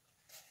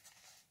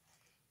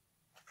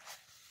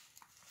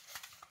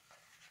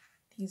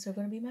 These are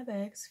going to be my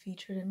bags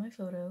featured in my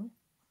photo.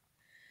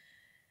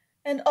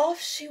 And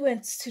off she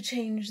went to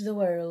change the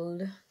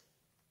world.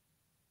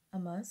 A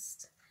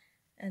must.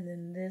 And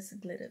then this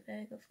glitter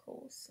bag, of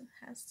course,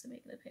 has to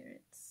make an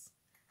appearance.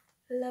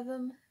 Love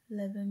 'em,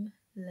 love 'em,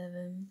 love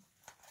 'em.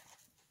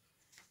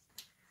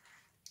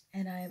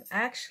 And I am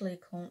actually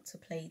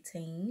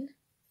contemplating.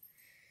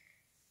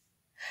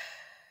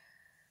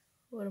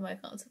 What am I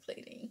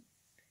contemplating?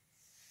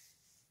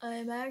 I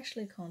am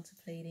actually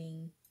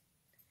contemplating.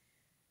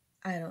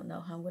 I don't know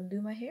how I'm going to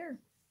do my hair.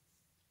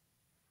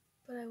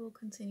 But I will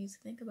continue to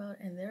think about it.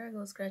 And there I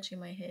go scratching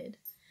my head.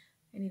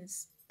 I need to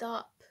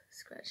stop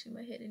scratching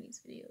my head in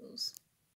these videos.